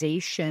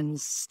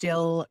organizations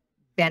still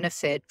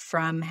benefit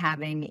from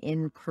having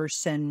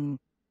in-person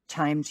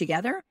time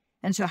together.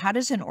 And so how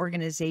does an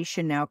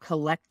organization now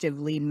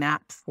collectively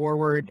map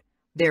forward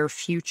their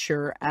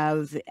future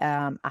of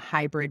a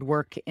hybrid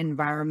work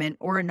environment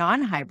or a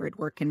non-hybrid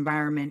work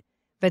environment,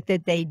 but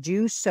that they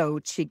do so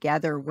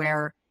together,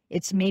 where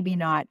it's maybe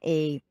not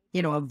a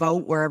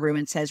vote where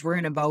everyone says we're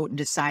going to vote and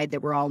decide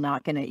that we're all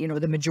not going to,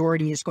 the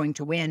majority is going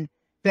to win,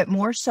 but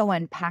more so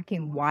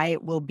unpacking why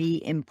it will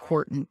be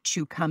important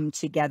to come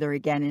together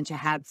again and to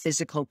have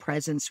physical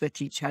presence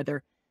with each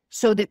other,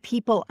 so that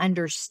people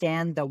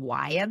understand the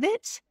why of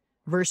it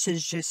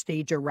versus just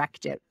a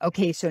directive.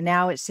 Okay, so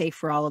now it's safe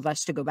for all of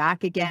us to go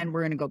back again.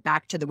 We're going to go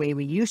back to the way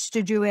we used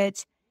to do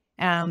it.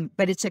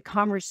 But it's a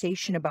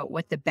conversation about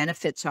what the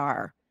benefits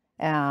are,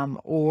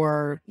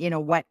 or,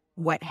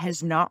 what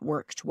has not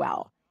worked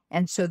well.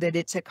 And so that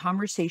it's a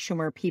conversation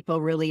where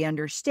people really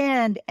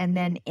understand and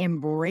then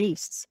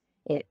embrace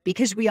it,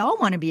 because we all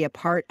want to be a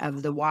part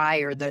of the why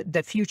or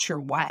the future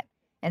what.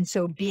 And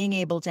so being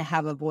able to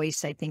have a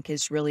voice, I think,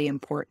 is really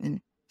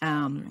important,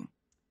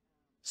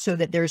 so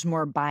that there's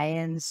more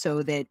buy-in,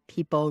 so that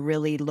people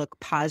really look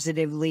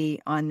positively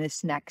on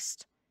this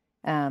next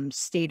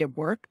state of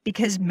work,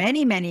 because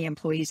many, many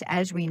employees,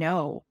 as we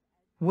know,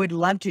 would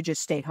love to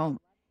just stay home.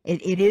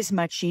 It is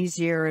much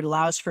easier. It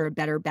allows for a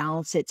better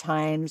balance at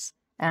times.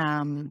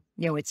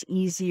 It's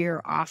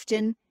easier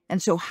often.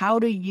 And so how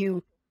do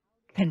you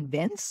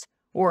convince,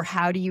 or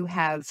how do you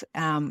have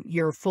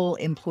your full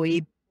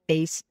employee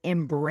base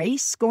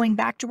embrace going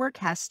back to work?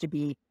 Has to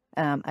be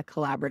a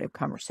collaborative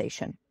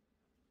conversation.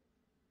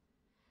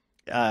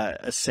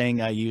 A saying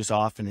I use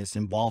often is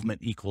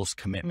involvement equals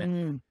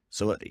commitment.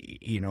 So,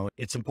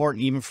 it's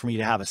important even for me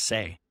to have a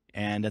say.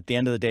 And at the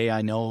end of the day,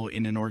 I know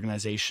in an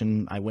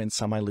organization, I win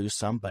some, I lose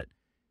some, but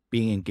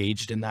being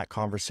engaged in that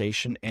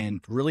conversation, and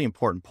really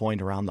important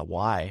point around the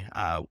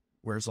why,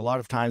 whereas a lot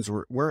of times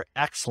we're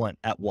excellent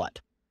at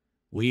what.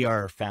 We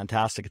are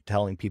fantastic at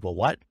telling people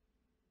what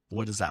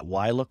does that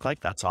why look like?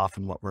 That's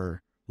often what we're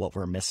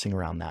missing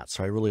around that.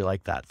 So I really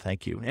like that.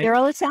 Thank you.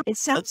 Cheryl, it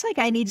sounds like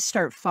I need to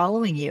start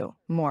following you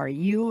more.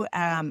 You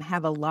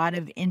have a lot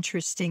of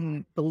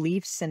interesting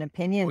beliefs and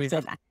opinions.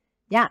 So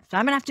I'm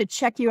going to have to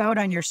check you out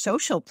on your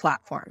social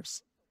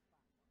platforms.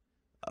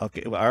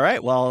 Okay. All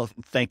right. Well,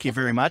 thank you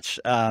very much.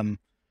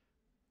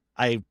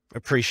 I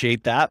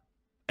appreciate that.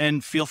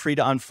 And feel free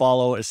to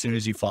unfollow as soon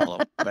as you follow,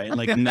 right?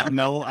 Like,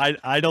 no,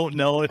 I don't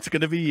know it's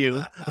going to be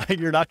you.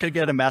 You're not going to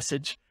get a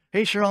message.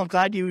 Hey, Cheryl, I'm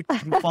glad you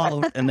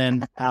followed. And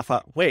then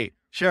wait,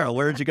 Cheryl,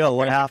 where'd you go?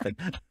 What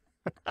happened?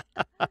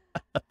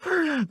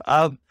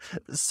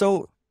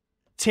 So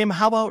Tim,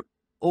 how about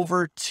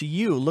over to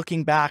you,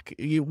 looking back,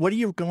 what are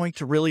you going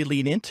to really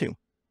lean into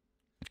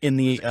in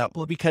the,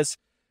 because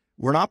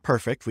we're not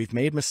perfect. We've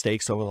made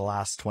mistakes over the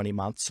last 20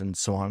 months and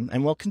so on,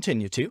 and we'll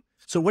continue to.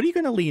 So what are you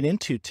going to lean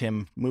into,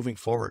 Tim, moving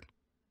forward?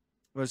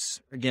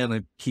 Again,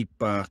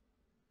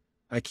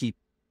 I keep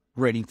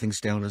writing things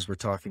down as we're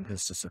talking.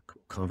 This is a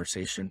cool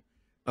conversation.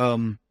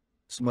 So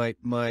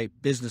my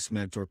business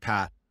mentor,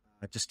 Pat,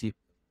 just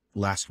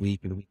last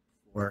week or the week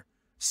before,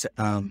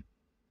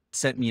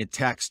 sent me a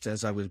text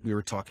as we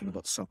were talking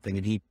about something,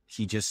 and he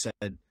just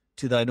said,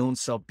 "To thine own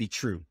self be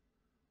true."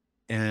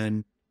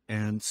 And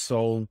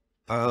so,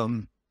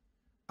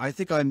 I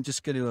think I'm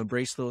just going to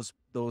embrace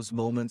those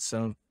moments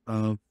of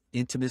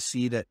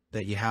intimacy that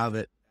you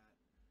have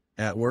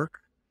at work.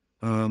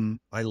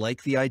 I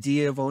like the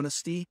idea of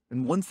honesty.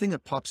 And one thing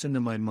that pops into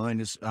my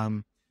mind is,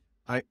 I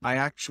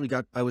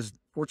was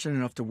fortunate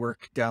enough to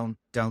work down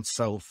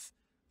south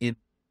in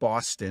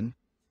Boston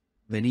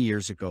many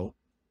years ago.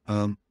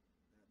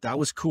 That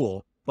was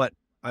cool, but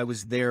I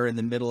was there in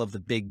the middle of the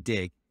Big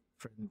Dig.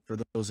 For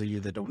those of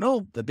you that don't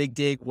know, the Big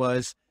Dig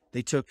was,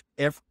 they took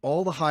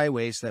all the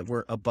highways that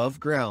were above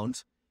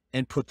ground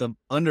and put them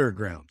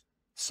underground.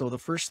 So the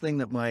first thing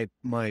that my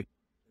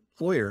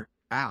employer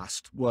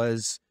asked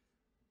was,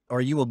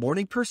 are you a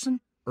morning person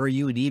or are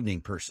you an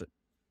evening person?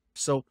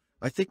 So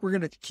I think we're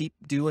going to keep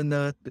doing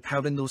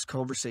having those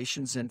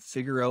conversations and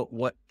figure out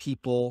what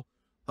people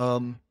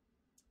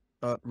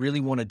really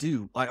want to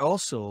do. I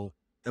also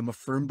am a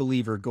firm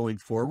believer going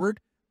forward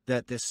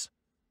that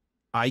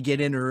I get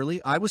in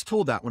early. I was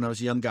told that when I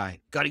was a young guy,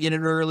 got to get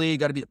in early,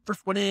 got to be the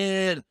first one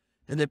in.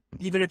 And then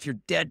even if you're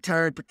dead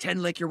tired,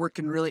 pretend like you're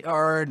working really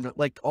hard, and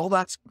like all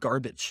that's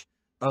garbage.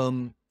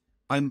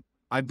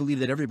 I believe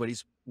that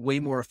everybody's way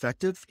more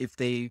effective if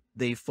they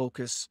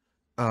focus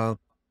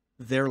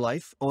their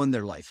life on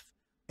their life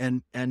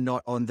and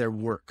not on their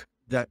work.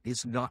 That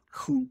is not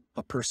who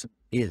a person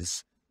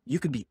is. You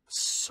can be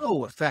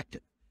so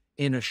effective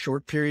in a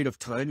short period of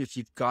time if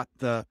you've got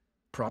the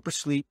proper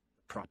sleep,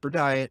 proper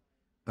diet.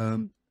 I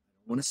don't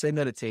want to say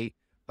meditate,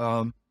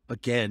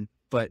 again,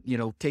 but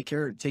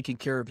taking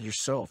care of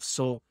yourself.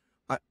 So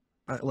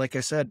like I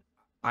said,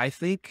 I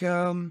think,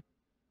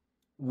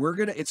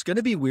 it's going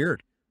to be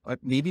weird.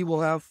 Maybe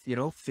we'll have,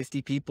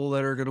 50 people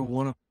that are going to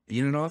want to be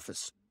in an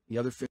office. The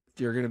other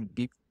 50 are going to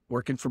be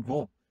working from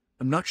home.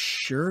 I'm not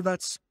sure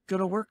that's going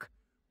to work,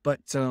 but,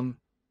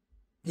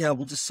 yeah,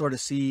 we'll just sort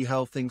of see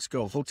how things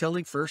go.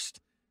 Hoteling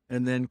first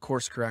and then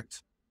course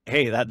correct.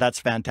 Hey, that's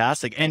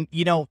fantastic. And,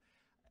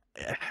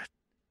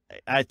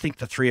 I think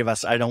the three of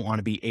us, I don't want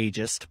to be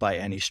ageist by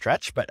any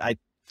stretch, but I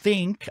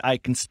think I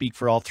can speak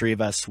for all three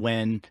of us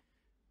when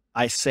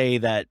I say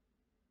that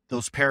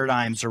those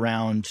paradigms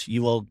around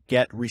you will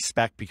get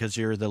respect because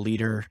you're the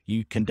leader,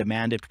 you can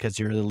demand it because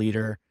you're the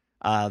leader,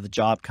 the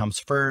job comes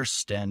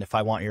first, and if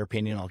I want your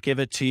opinion, I'll give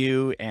it to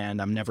you,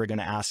 and I'm never going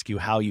to ask you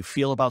how you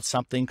feel about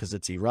something because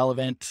it's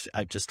irrelevant.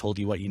 I've just told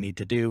you what you need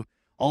to do.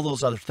 All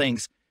those other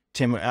things.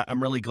 Tim,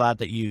 I'm really glad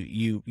that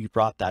you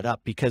brought that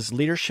up, because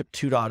Leadership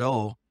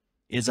 2.0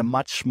 is a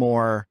much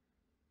more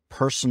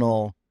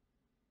personal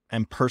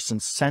and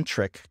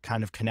person-centric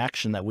kind of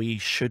connection that we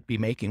should be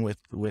making with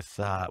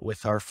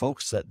our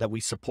folks that we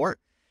support.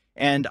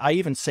 And I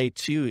even say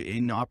too,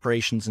 in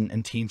operations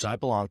and teams I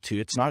belong to,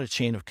 it's not a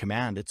chain of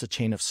command, it's a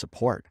chain of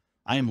support.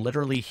 I am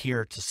literally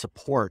here to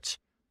support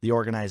the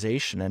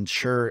organization. And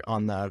sure,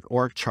 on the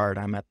org chart,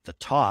 I'm at the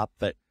top,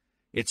 but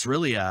it's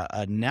really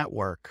a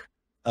network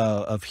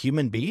of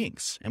human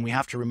beings. And we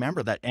have to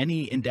remember that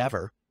any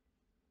endeavor,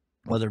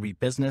 whether it be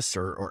business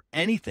or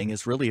anything,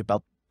 is really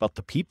about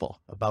the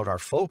people, about our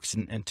folks.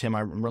 And Tim,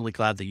 I'm really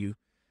glad that you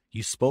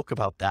spoke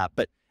about that.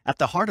 But at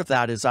the heart of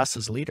that is us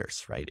as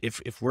leaders, right?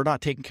 If we're not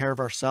taking care of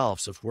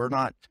ourselves, if we're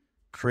not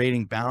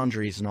creating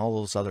boundaries and all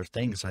those other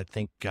things, I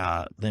think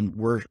then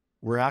we're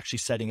actually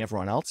setting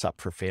everyone else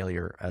up for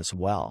failure as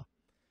well.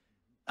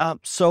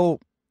 So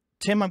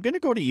Tim, I'm going to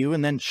go to you,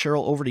 and then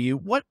Cheryl, over to you.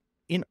 What,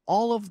 in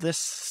all of this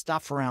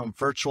stuff around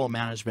virtual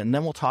management, and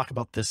then we'll talk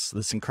about this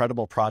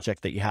incredible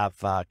project that you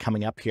have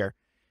coming up here,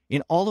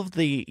 in all of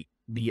the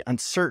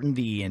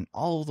uncertainty and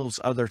all those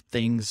other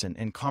things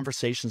and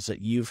conversations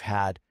that you've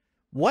had,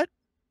 what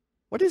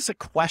is a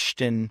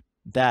question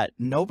that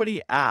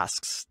nobody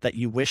asks that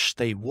you wish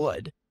they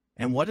would?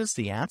 And what is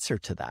the answer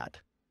to that?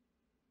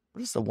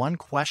 What is the one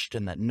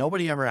question that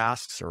nobody ever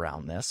asks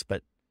around this,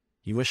 but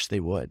you wish they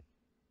would?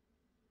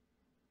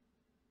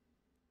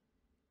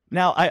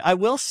 Now, I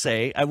will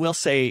say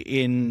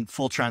in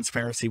full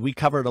transparency, we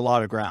covered a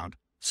lot of ground.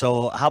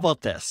 So how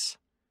about this?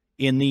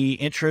 In the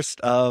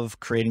interest of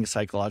creating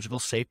psychological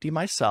safety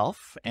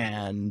myself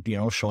and,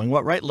 showing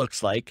what right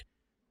looks like,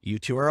 you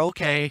two are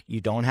okay. You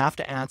don't have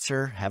to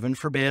answer. Heaven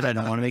forbid. I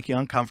don't want to make you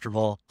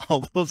uncomfortable.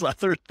 All those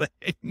other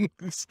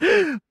things.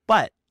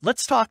 But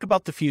let's talk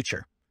about the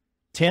future.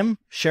 Tim,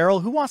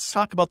 Cheryl, who wants to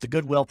talk about the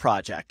Goodwill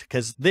Project?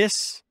 Because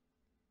this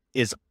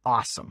is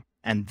awesome.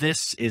 And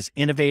this is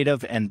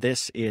innovative. And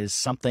this is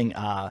something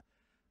I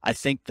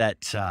think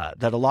that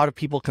a lot of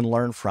people can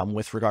learn from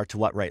with regard to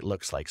what right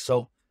looks like.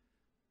 So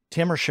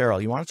Tim or Cheryl,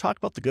 you want to talk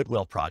about the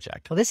Goodwill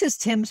Project? Well, this is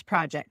Tim's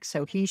project,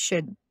 so he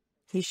should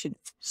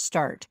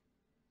start.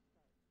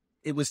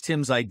 It was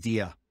Tim's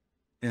idea.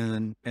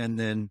 And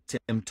then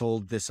Tim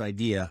told this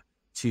idea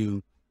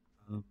to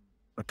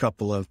a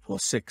couple of,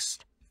 6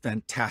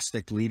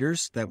 fantastic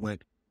leaders that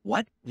went,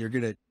 what? You're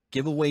going to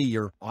give away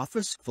your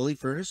office fully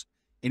furnished,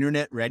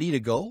 internet ready to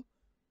go?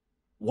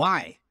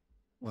 Why?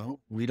 Well,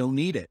 we don't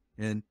need it.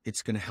 And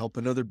it's going to help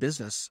another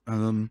business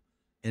and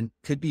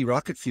could be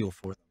rocket fuel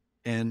for them.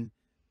 And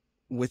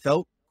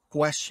without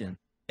question,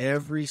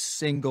 every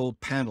single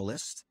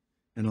panelist,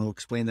 and I'll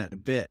explain that in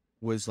a bit,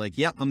 was like,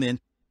 yeah, I'm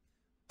in.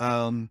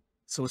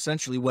 So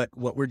essentially what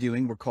we're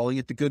doing, we're calling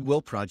it the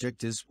Goodwill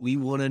Project, is we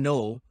want to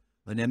know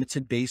an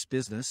Edmonton-based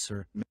business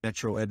or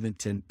Metro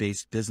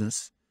Edmonton-based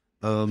business,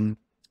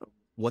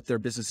 what their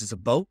business is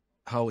about,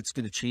 how it's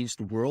going to change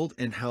the world,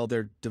 and how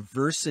their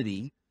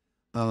diversity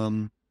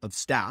of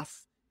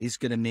staff is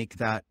going to make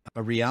that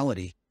a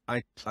reality.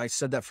 I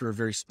said that for a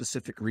very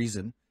specific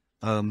reason.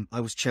 I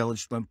was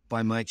challenged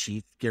by my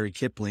chief, Gary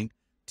Kipling,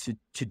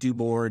 to do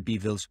more and be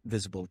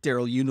visible.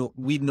 Daryl,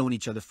 we've known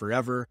each other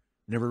forever,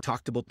 never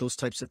talked about those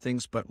types of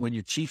things. But when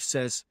your chief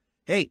says,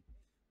 hey,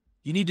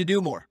 you need to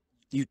do more,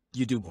 you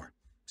do more.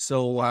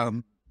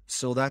 So,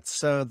 so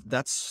that's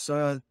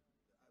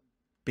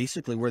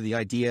basically where the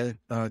idea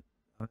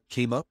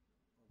came up.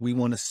 We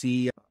want to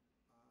see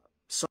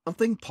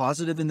something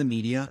positive in the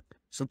media,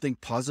 something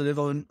positive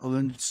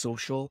on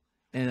social.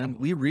 And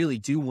we really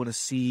do want to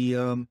see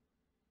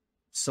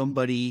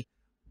somebody.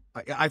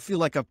 I feel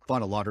like I've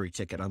bought a lottery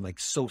ticket. I'm like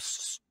so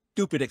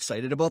stupid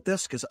excited about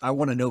this because I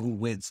want to know who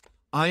wins.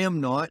 I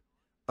am not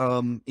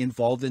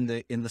involved in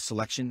the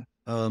selection.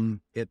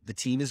 The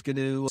team is going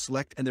to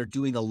select, and they're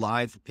doing a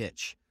live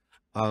pitch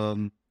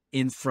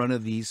in front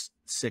of these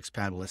 6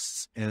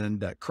 panelists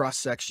and a cross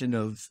section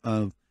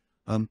of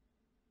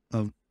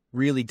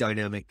really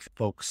dynamic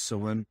folks.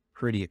 So I'm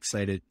pretty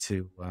excited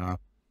to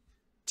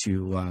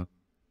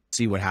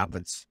see what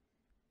happens.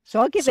 So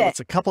I'll give So it. it's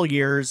a couple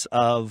years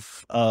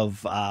of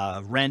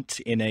rent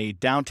in a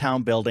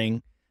downtown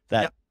building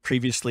that Yep.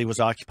 previously was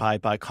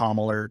occupied by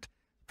Commonwealth.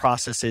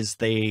 Process is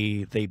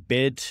they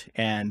bid,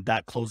 and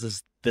that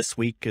closes this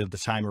week at the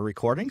time of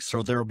recording.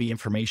 So there will be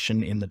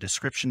information in the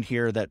description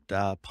here that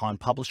upon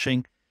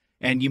publishing.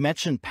 And you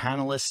mentioned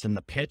panelists and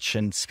the pitch.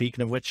 And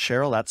speaking of which,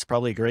 Cheryl, that's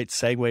probably a great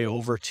segue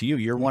over to you.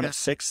 You're one of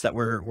 6 that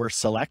were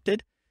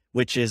selected,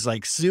 which is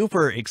like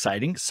super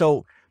exciting.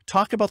 So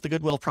talk about the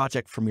Goodwill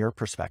Project from your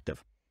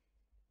perspective.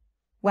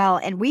 Well,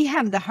 and we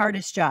have the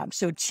hardest job.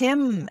 So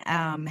Tim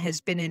has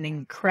been an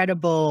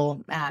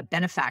incredible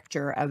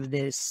benefactor of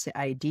this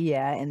idea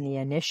and the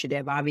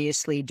initiative,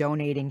 obviously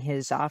donating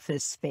his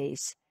office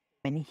space.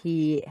 And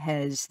he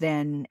has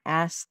then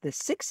asked the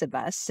 6 of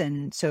us,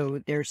 and so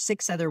there's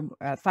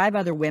 5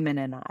 other women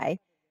and I,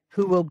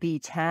 who will be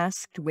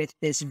tasked with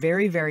this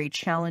very, very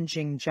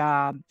challenging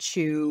job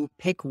to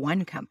pick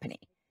one company.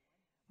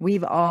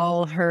 We've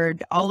all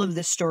heard all of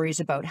the stories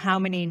about how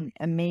many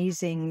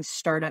amazing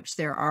startups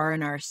there are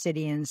in our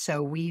city. And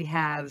so we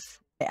have,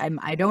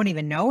 I don't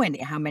even know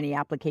how many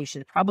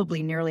applications,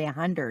 probably nearly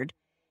 100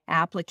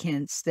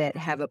 applicants that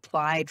have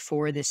applied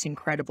for this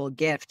incredible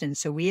gift. And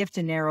so we have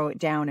to narrow it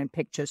down and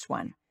pick just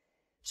one.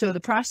 So the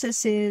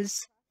process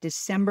is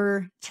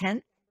December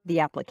 10th, the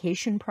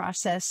application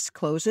process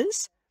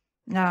closes.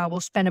 We'll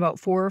spend about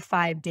 4 or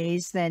 5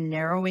 days then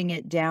narrowing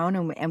it down,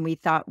 and we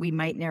thought we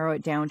might narrow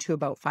it down to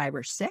about 5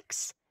 or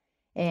 6.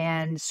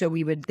 And so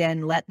we would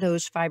then let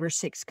those 5 or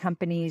 6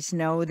 companies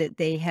know that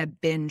they have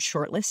been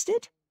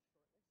shortlisted.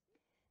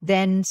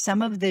 Then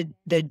some of the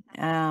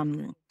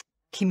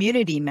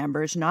community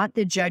members, not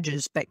the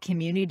judges, but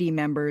community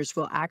members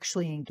will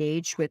actually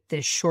engage with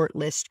this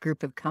shortlist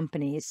group of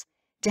companies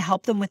to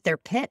help them with their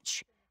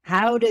pitch.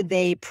 How do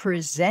they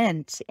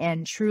present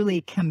and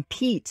truly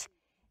compete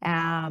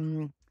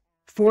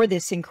for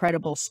this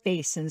incredible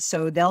space? And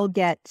so they'll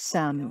get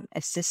some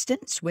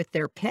assistance with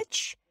their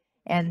pitch.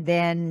 And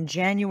then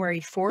January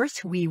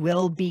 4th, we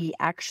will be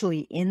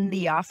actually in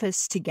the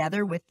office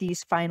together with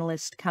these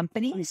finalist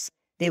companies.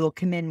 They will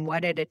come in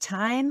one at a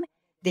time.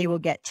 They will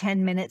get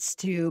 10 minutes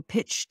to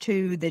pitch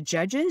to the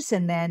judges.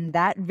 And then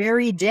that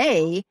very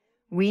day,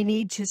 we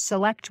need to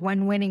select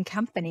one winning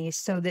company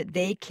so that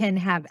they can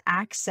have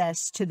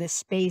access to the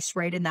space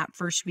right in that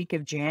first week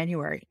of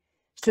January.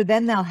 So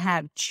then they'll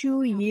have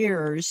 2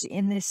 years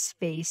in this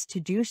space to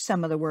do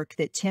some of the work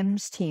that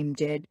Tim's team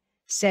did,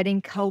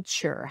 setting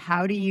culture.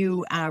 How do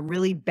you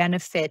really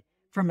benefit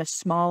from a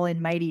small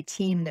and mighty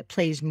team that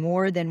plays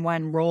more than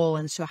one role?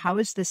 And so how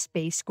is the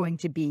space going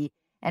to be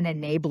an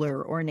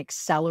enabler or an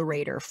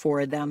accelerator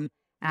for them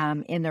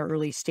in their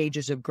early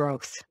stages of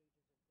growth?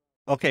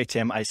 Okay,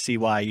 Tim, I see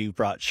why you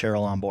brought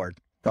Cheryl on board.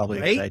 Probably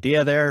a Right? good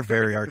idea there.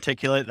 Very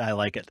articulate. I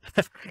like it.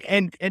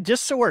 And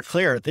just so we're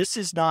clear, this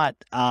is not,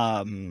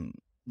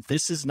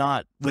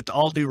 with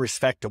all due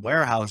respect to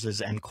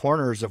warehouses and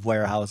corners of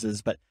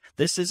warehouses, but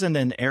this isn't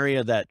an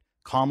area that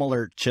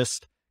Commonwealth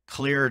just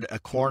cleared a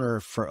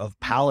corner of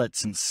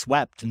pallets and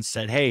swept and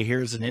said, hey,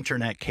 here's an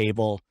internet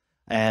cable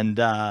and,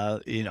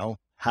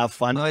 have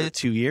fun for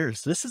 2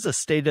 years. This is a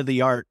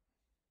state-of-the-art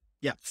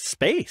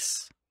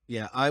space.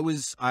 Yeah, I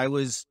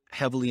was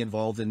heavily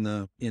involved in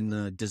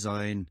the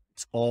design.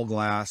 It's all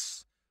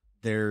glass.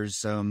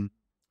 There's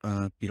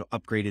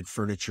upgraded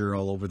furniture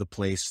all over the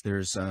place.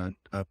 There's a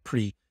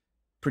pretty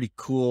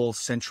cool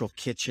central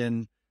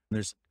kitchen.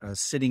 There's a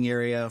sitting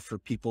area for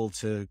people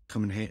to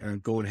come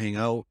and go and hang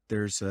out.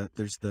 There's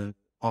the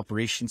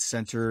operations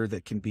center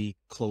that can be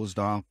closed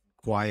off,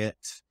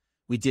 quiet.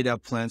 We did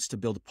have plans to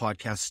build a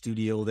podcast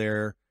studio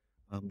there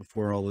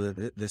before all of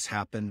this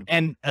happened.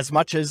 And as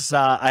much as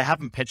I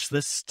haven't pitched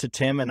this to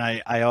Tim, and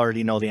I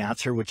already know the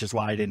answer, which is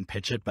why I didn't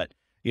pitch it, but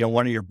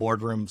one of your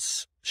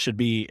boardrooms should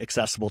be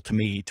accessible to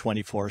me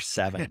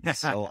 24/7.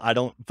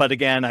 So but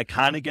again, I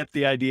kind of get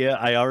the idea.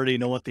 I already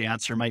know what the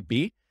answer might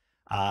be.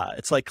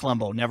 It's like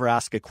Columbo, never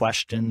ask a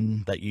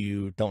question that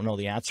you don't know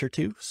the answer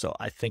to. So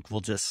I think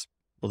we'll just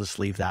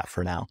leave that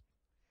for now.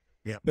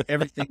 Yeah.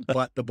 Everything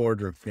but the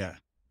boardroom. Yeah.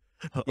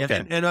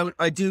 Okay. And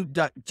I do,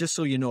 just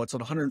so you know, it's on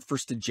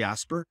 101st and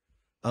Jasper.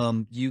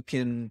 You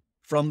can,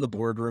 from the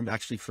boardroom,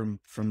 actually from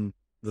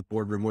the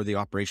boardroom or the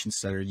operations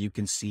center, you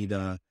can see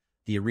the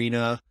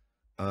arena.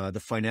 The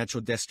financial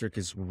district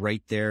is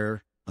right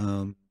there.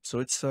 So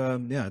it's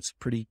a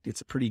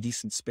pretty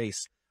decent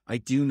space. I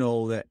do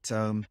know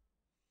that,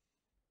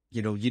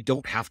 you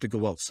don't have to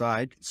go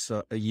outside.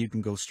 So you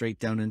can go straight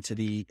down into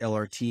the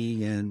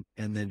LRT and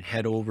then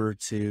head over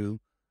to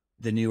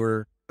the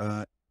newer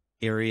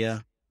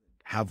area,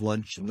 have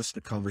lunch and listen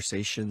to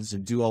conversations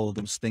and do all of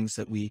those things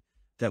that we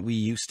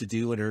used to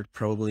do and are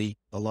probably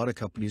a lot of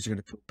companies are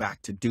going to go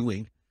back to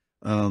doing.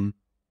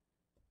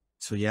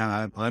 So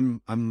yeah,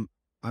 I'm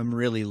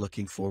really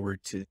looking forward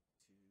to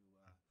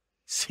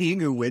seeing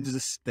who wins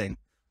this thing.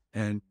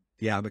 And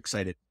yeah, I'm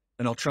excited.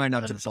 And I'll try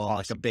not to fall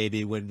like a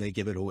baby when they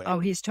give it away. Oh,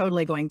 he's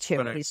totally going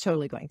to. He's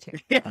totally going to.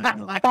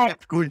 Yeah.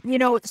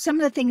 But, some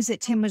of the things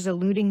that Tim was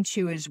alluding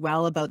to as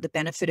well about the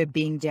benefit of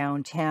being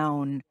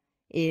downtown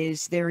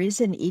is there is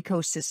an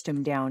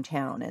ecosystem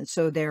downtown. And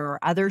so there are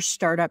other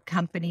startup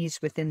companies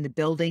within the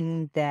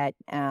building that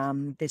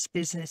this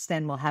business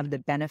then will have the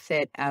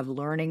benefit of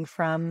learning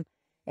from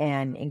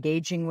and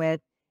engaging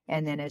with.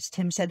 And then, as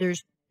Tim said,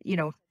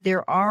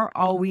 there are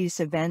always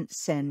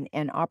events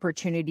and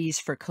opportunities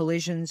for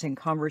collisions and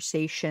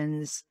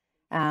conversations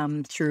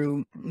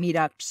through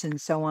meetups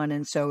and so on.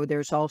 And so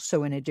there's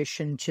also, in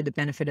addition to the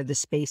benefit of the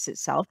space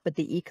itself, but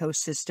the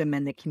ecosystem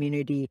and the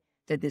community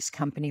that this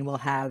company will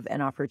have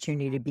an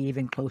opportunity to be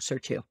even closer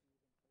to.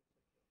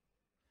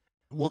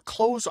 We'll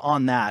close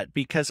on that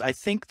because I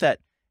think that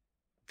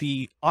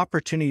the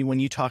opportunity when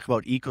you talk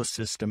about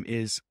ecosystem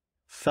is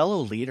fellow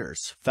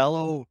leaders,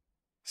 fellow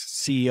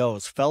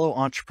CEOs, fellow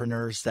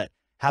entrepreneurs that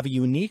have a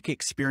unique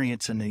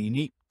experience and a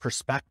unique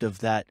perspective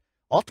that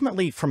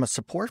ultimately, from a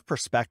support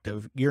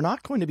perspective, you're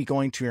not going to be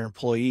going to your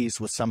employees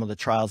with some of the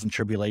trials and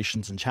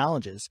tribulations and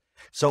challenges.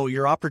 So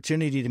your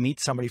opportunity to meet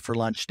somebody for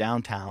lunch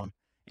downtown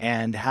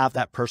and have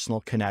that personal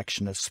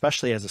connection,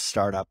 especially as a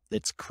startup,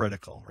 it's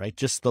critical, right?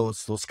 Just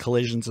those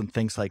collisions and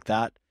things like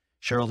that,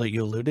 Cheryl, that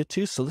you alluded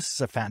to. So this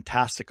is a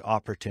fantastic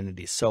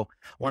opportunity. So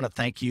I want to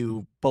thank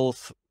you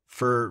both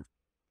for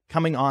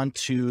coming on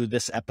to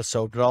this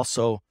episode, but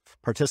also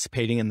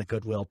participating in the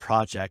Goodwill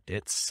Project.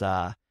 It's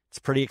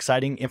pretty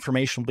exciting.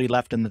 Information will be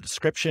left in the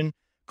description.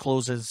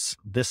 Closes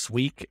this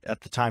week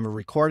at the time of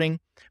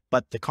recording,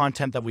 but the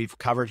content that we've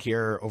covered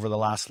here over the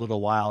last little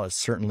while is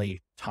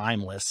certainly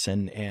timeless.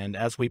 And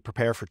as we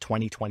prepare for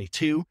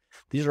 2022,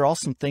 these are all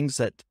some things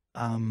that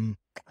I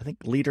think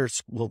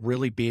leaders will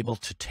really be able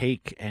to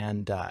take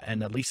and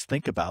at least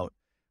think about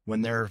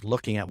when they're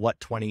looking at what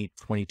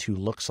 2022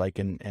 looks like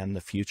and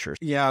the future.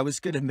 Yeah, I was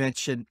going to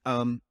mention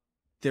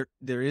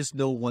there is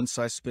no one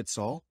size fits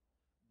all.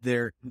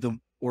 The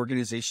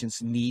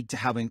organizations need to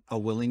have a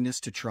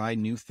willingness to try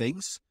new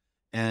things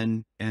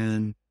and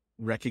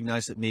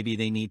recognize that maybe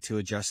they need to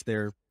adjust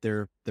their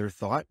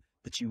thought,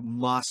 but you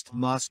must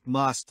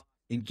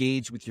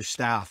engage with your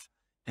staff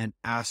and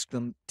ask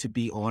them to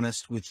be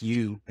honest with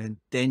you. And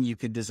then you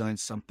can design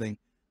something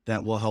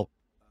that will help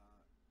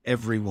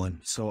everyone.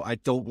 So I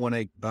don't want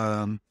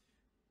to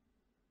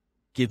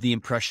give the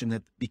impression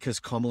that because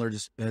Kamala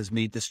has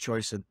made this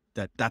choice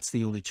that that's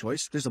the only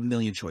choice. There's a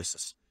million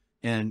choices.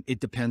 And it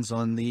depends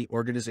on the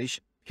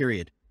organization,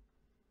 period.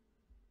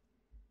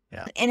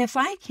 Yeah. And if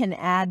I can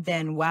add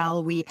then,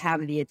 while we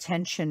have the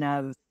attention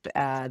of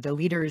the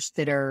leaders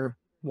that are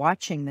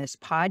watching this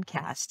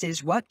podcast,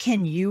 is what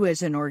can you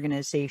as an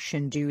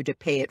organization do to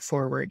pay it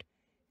forward?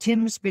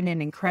 Tim's been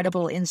an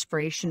incredible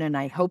inspiration, and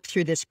I hope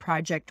through this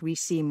project we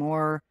see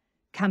more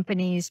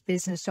companies,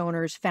 business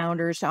owners,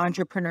 founders,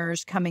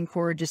 entrepreneurs coming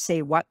forward to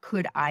say, what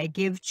could I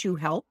give to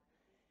help?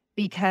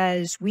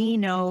 Because we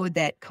know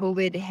that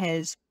COVID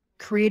has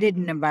created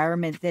an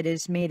environment that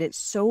has made it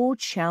so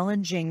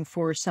challenging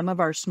for some of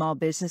our small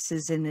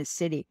businesses in this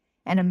city.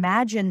 And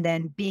imagine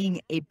then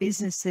being a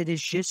business that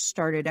has just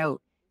started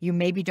out. You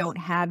maybe don't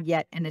have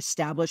yet an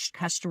established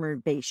customer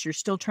base. You're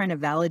still trying to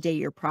validate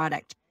your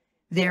product.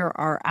 There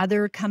are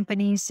other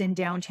companies in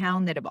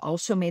downtown that have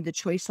also made the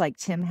choice, like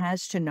Tim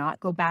has, to not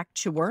go back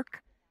to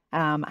work.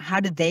 How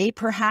do they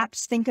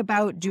perhaps think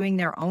about doing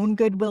their own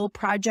Goodwill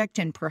project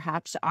and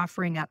perhaps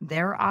offering up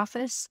their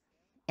office?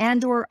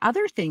 And or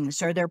other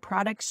things? Are there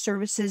products,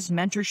 services,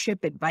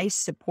 mentorship, advice,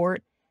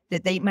 support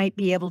that they might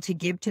be able to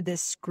give to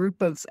this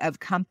group of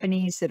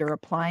companies that are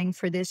applying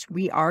for this?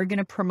 We are going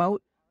to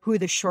promote who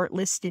the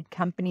shortlisted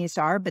companies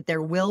are, but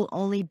there will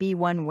only be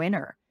one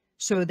winner.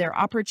 So there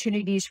are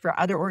opportunities for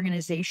other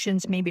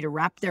organizations maybe to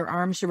wrap their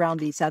arms around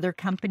these other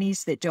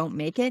companies that don't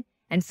make it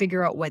and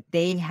figure out what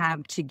they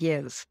have to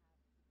give.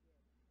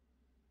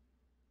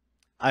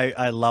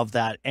 I love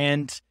that.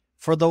 And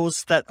for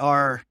those that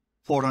are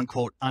quote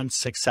unquote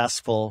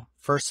unsuccessful,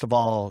 first of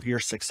all, you're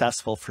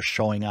successful for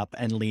showing up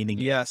and leaning.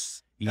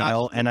 Yes. You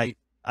know, and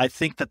I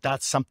think that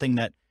that's something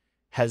that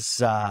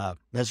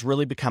has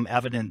really become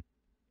evident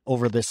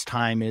over this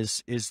time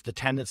is the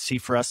tendency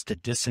for us to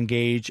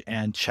disengage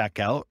and check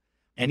out.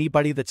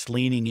 Anybody that's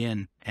leaning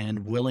in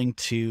and willing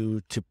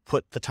to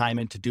put the time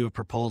in to do a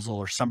proposal,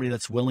 or somebody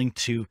that's willing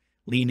to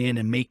lean in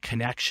and make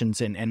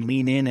connections and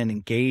lean in and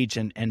engage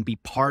and be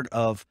part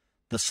of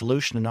the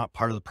solution and not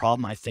part of the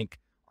problem, I think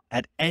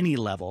at any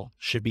level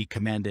should be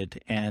commended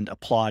and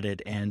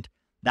applauded. And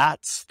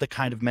that's the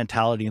kind of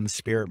mentality and the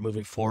spirit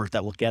moving forward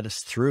that will get us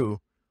through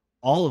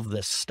all of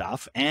this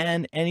stuff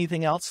and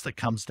anything else that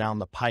comes down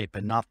the pipe,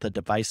 and not the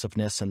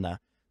divisiveness and the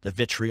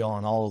vitriol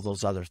and all of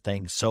those other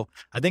things. So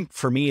I think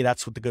for me,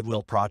 that's what the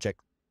Goodwill Project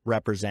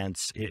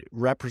represents. It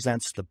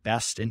represents the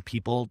best in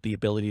people, the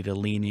ability to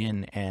lean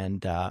in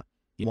and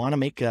you want to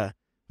make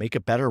a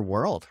better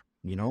world,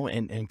 you know,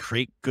 and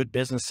create good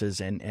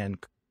businesses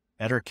and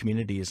better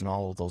communities and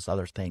all of those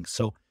other things.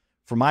 So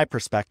from my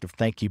perspective,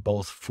 thank you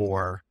both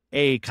for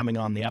coming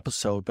on the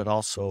episode, but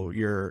also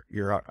your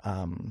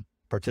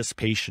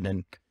participation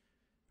in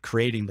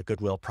creating the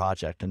Goodwill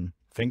Project, and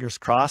fingers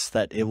crossed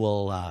that it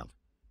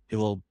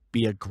will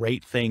be a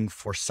great thing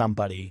for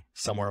somebody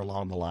somewhere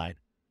along the line.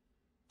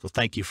 So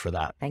thank you for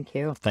that. Thank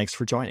you. Thanks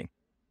for joining.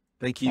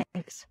 Thank you.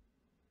 Thanks.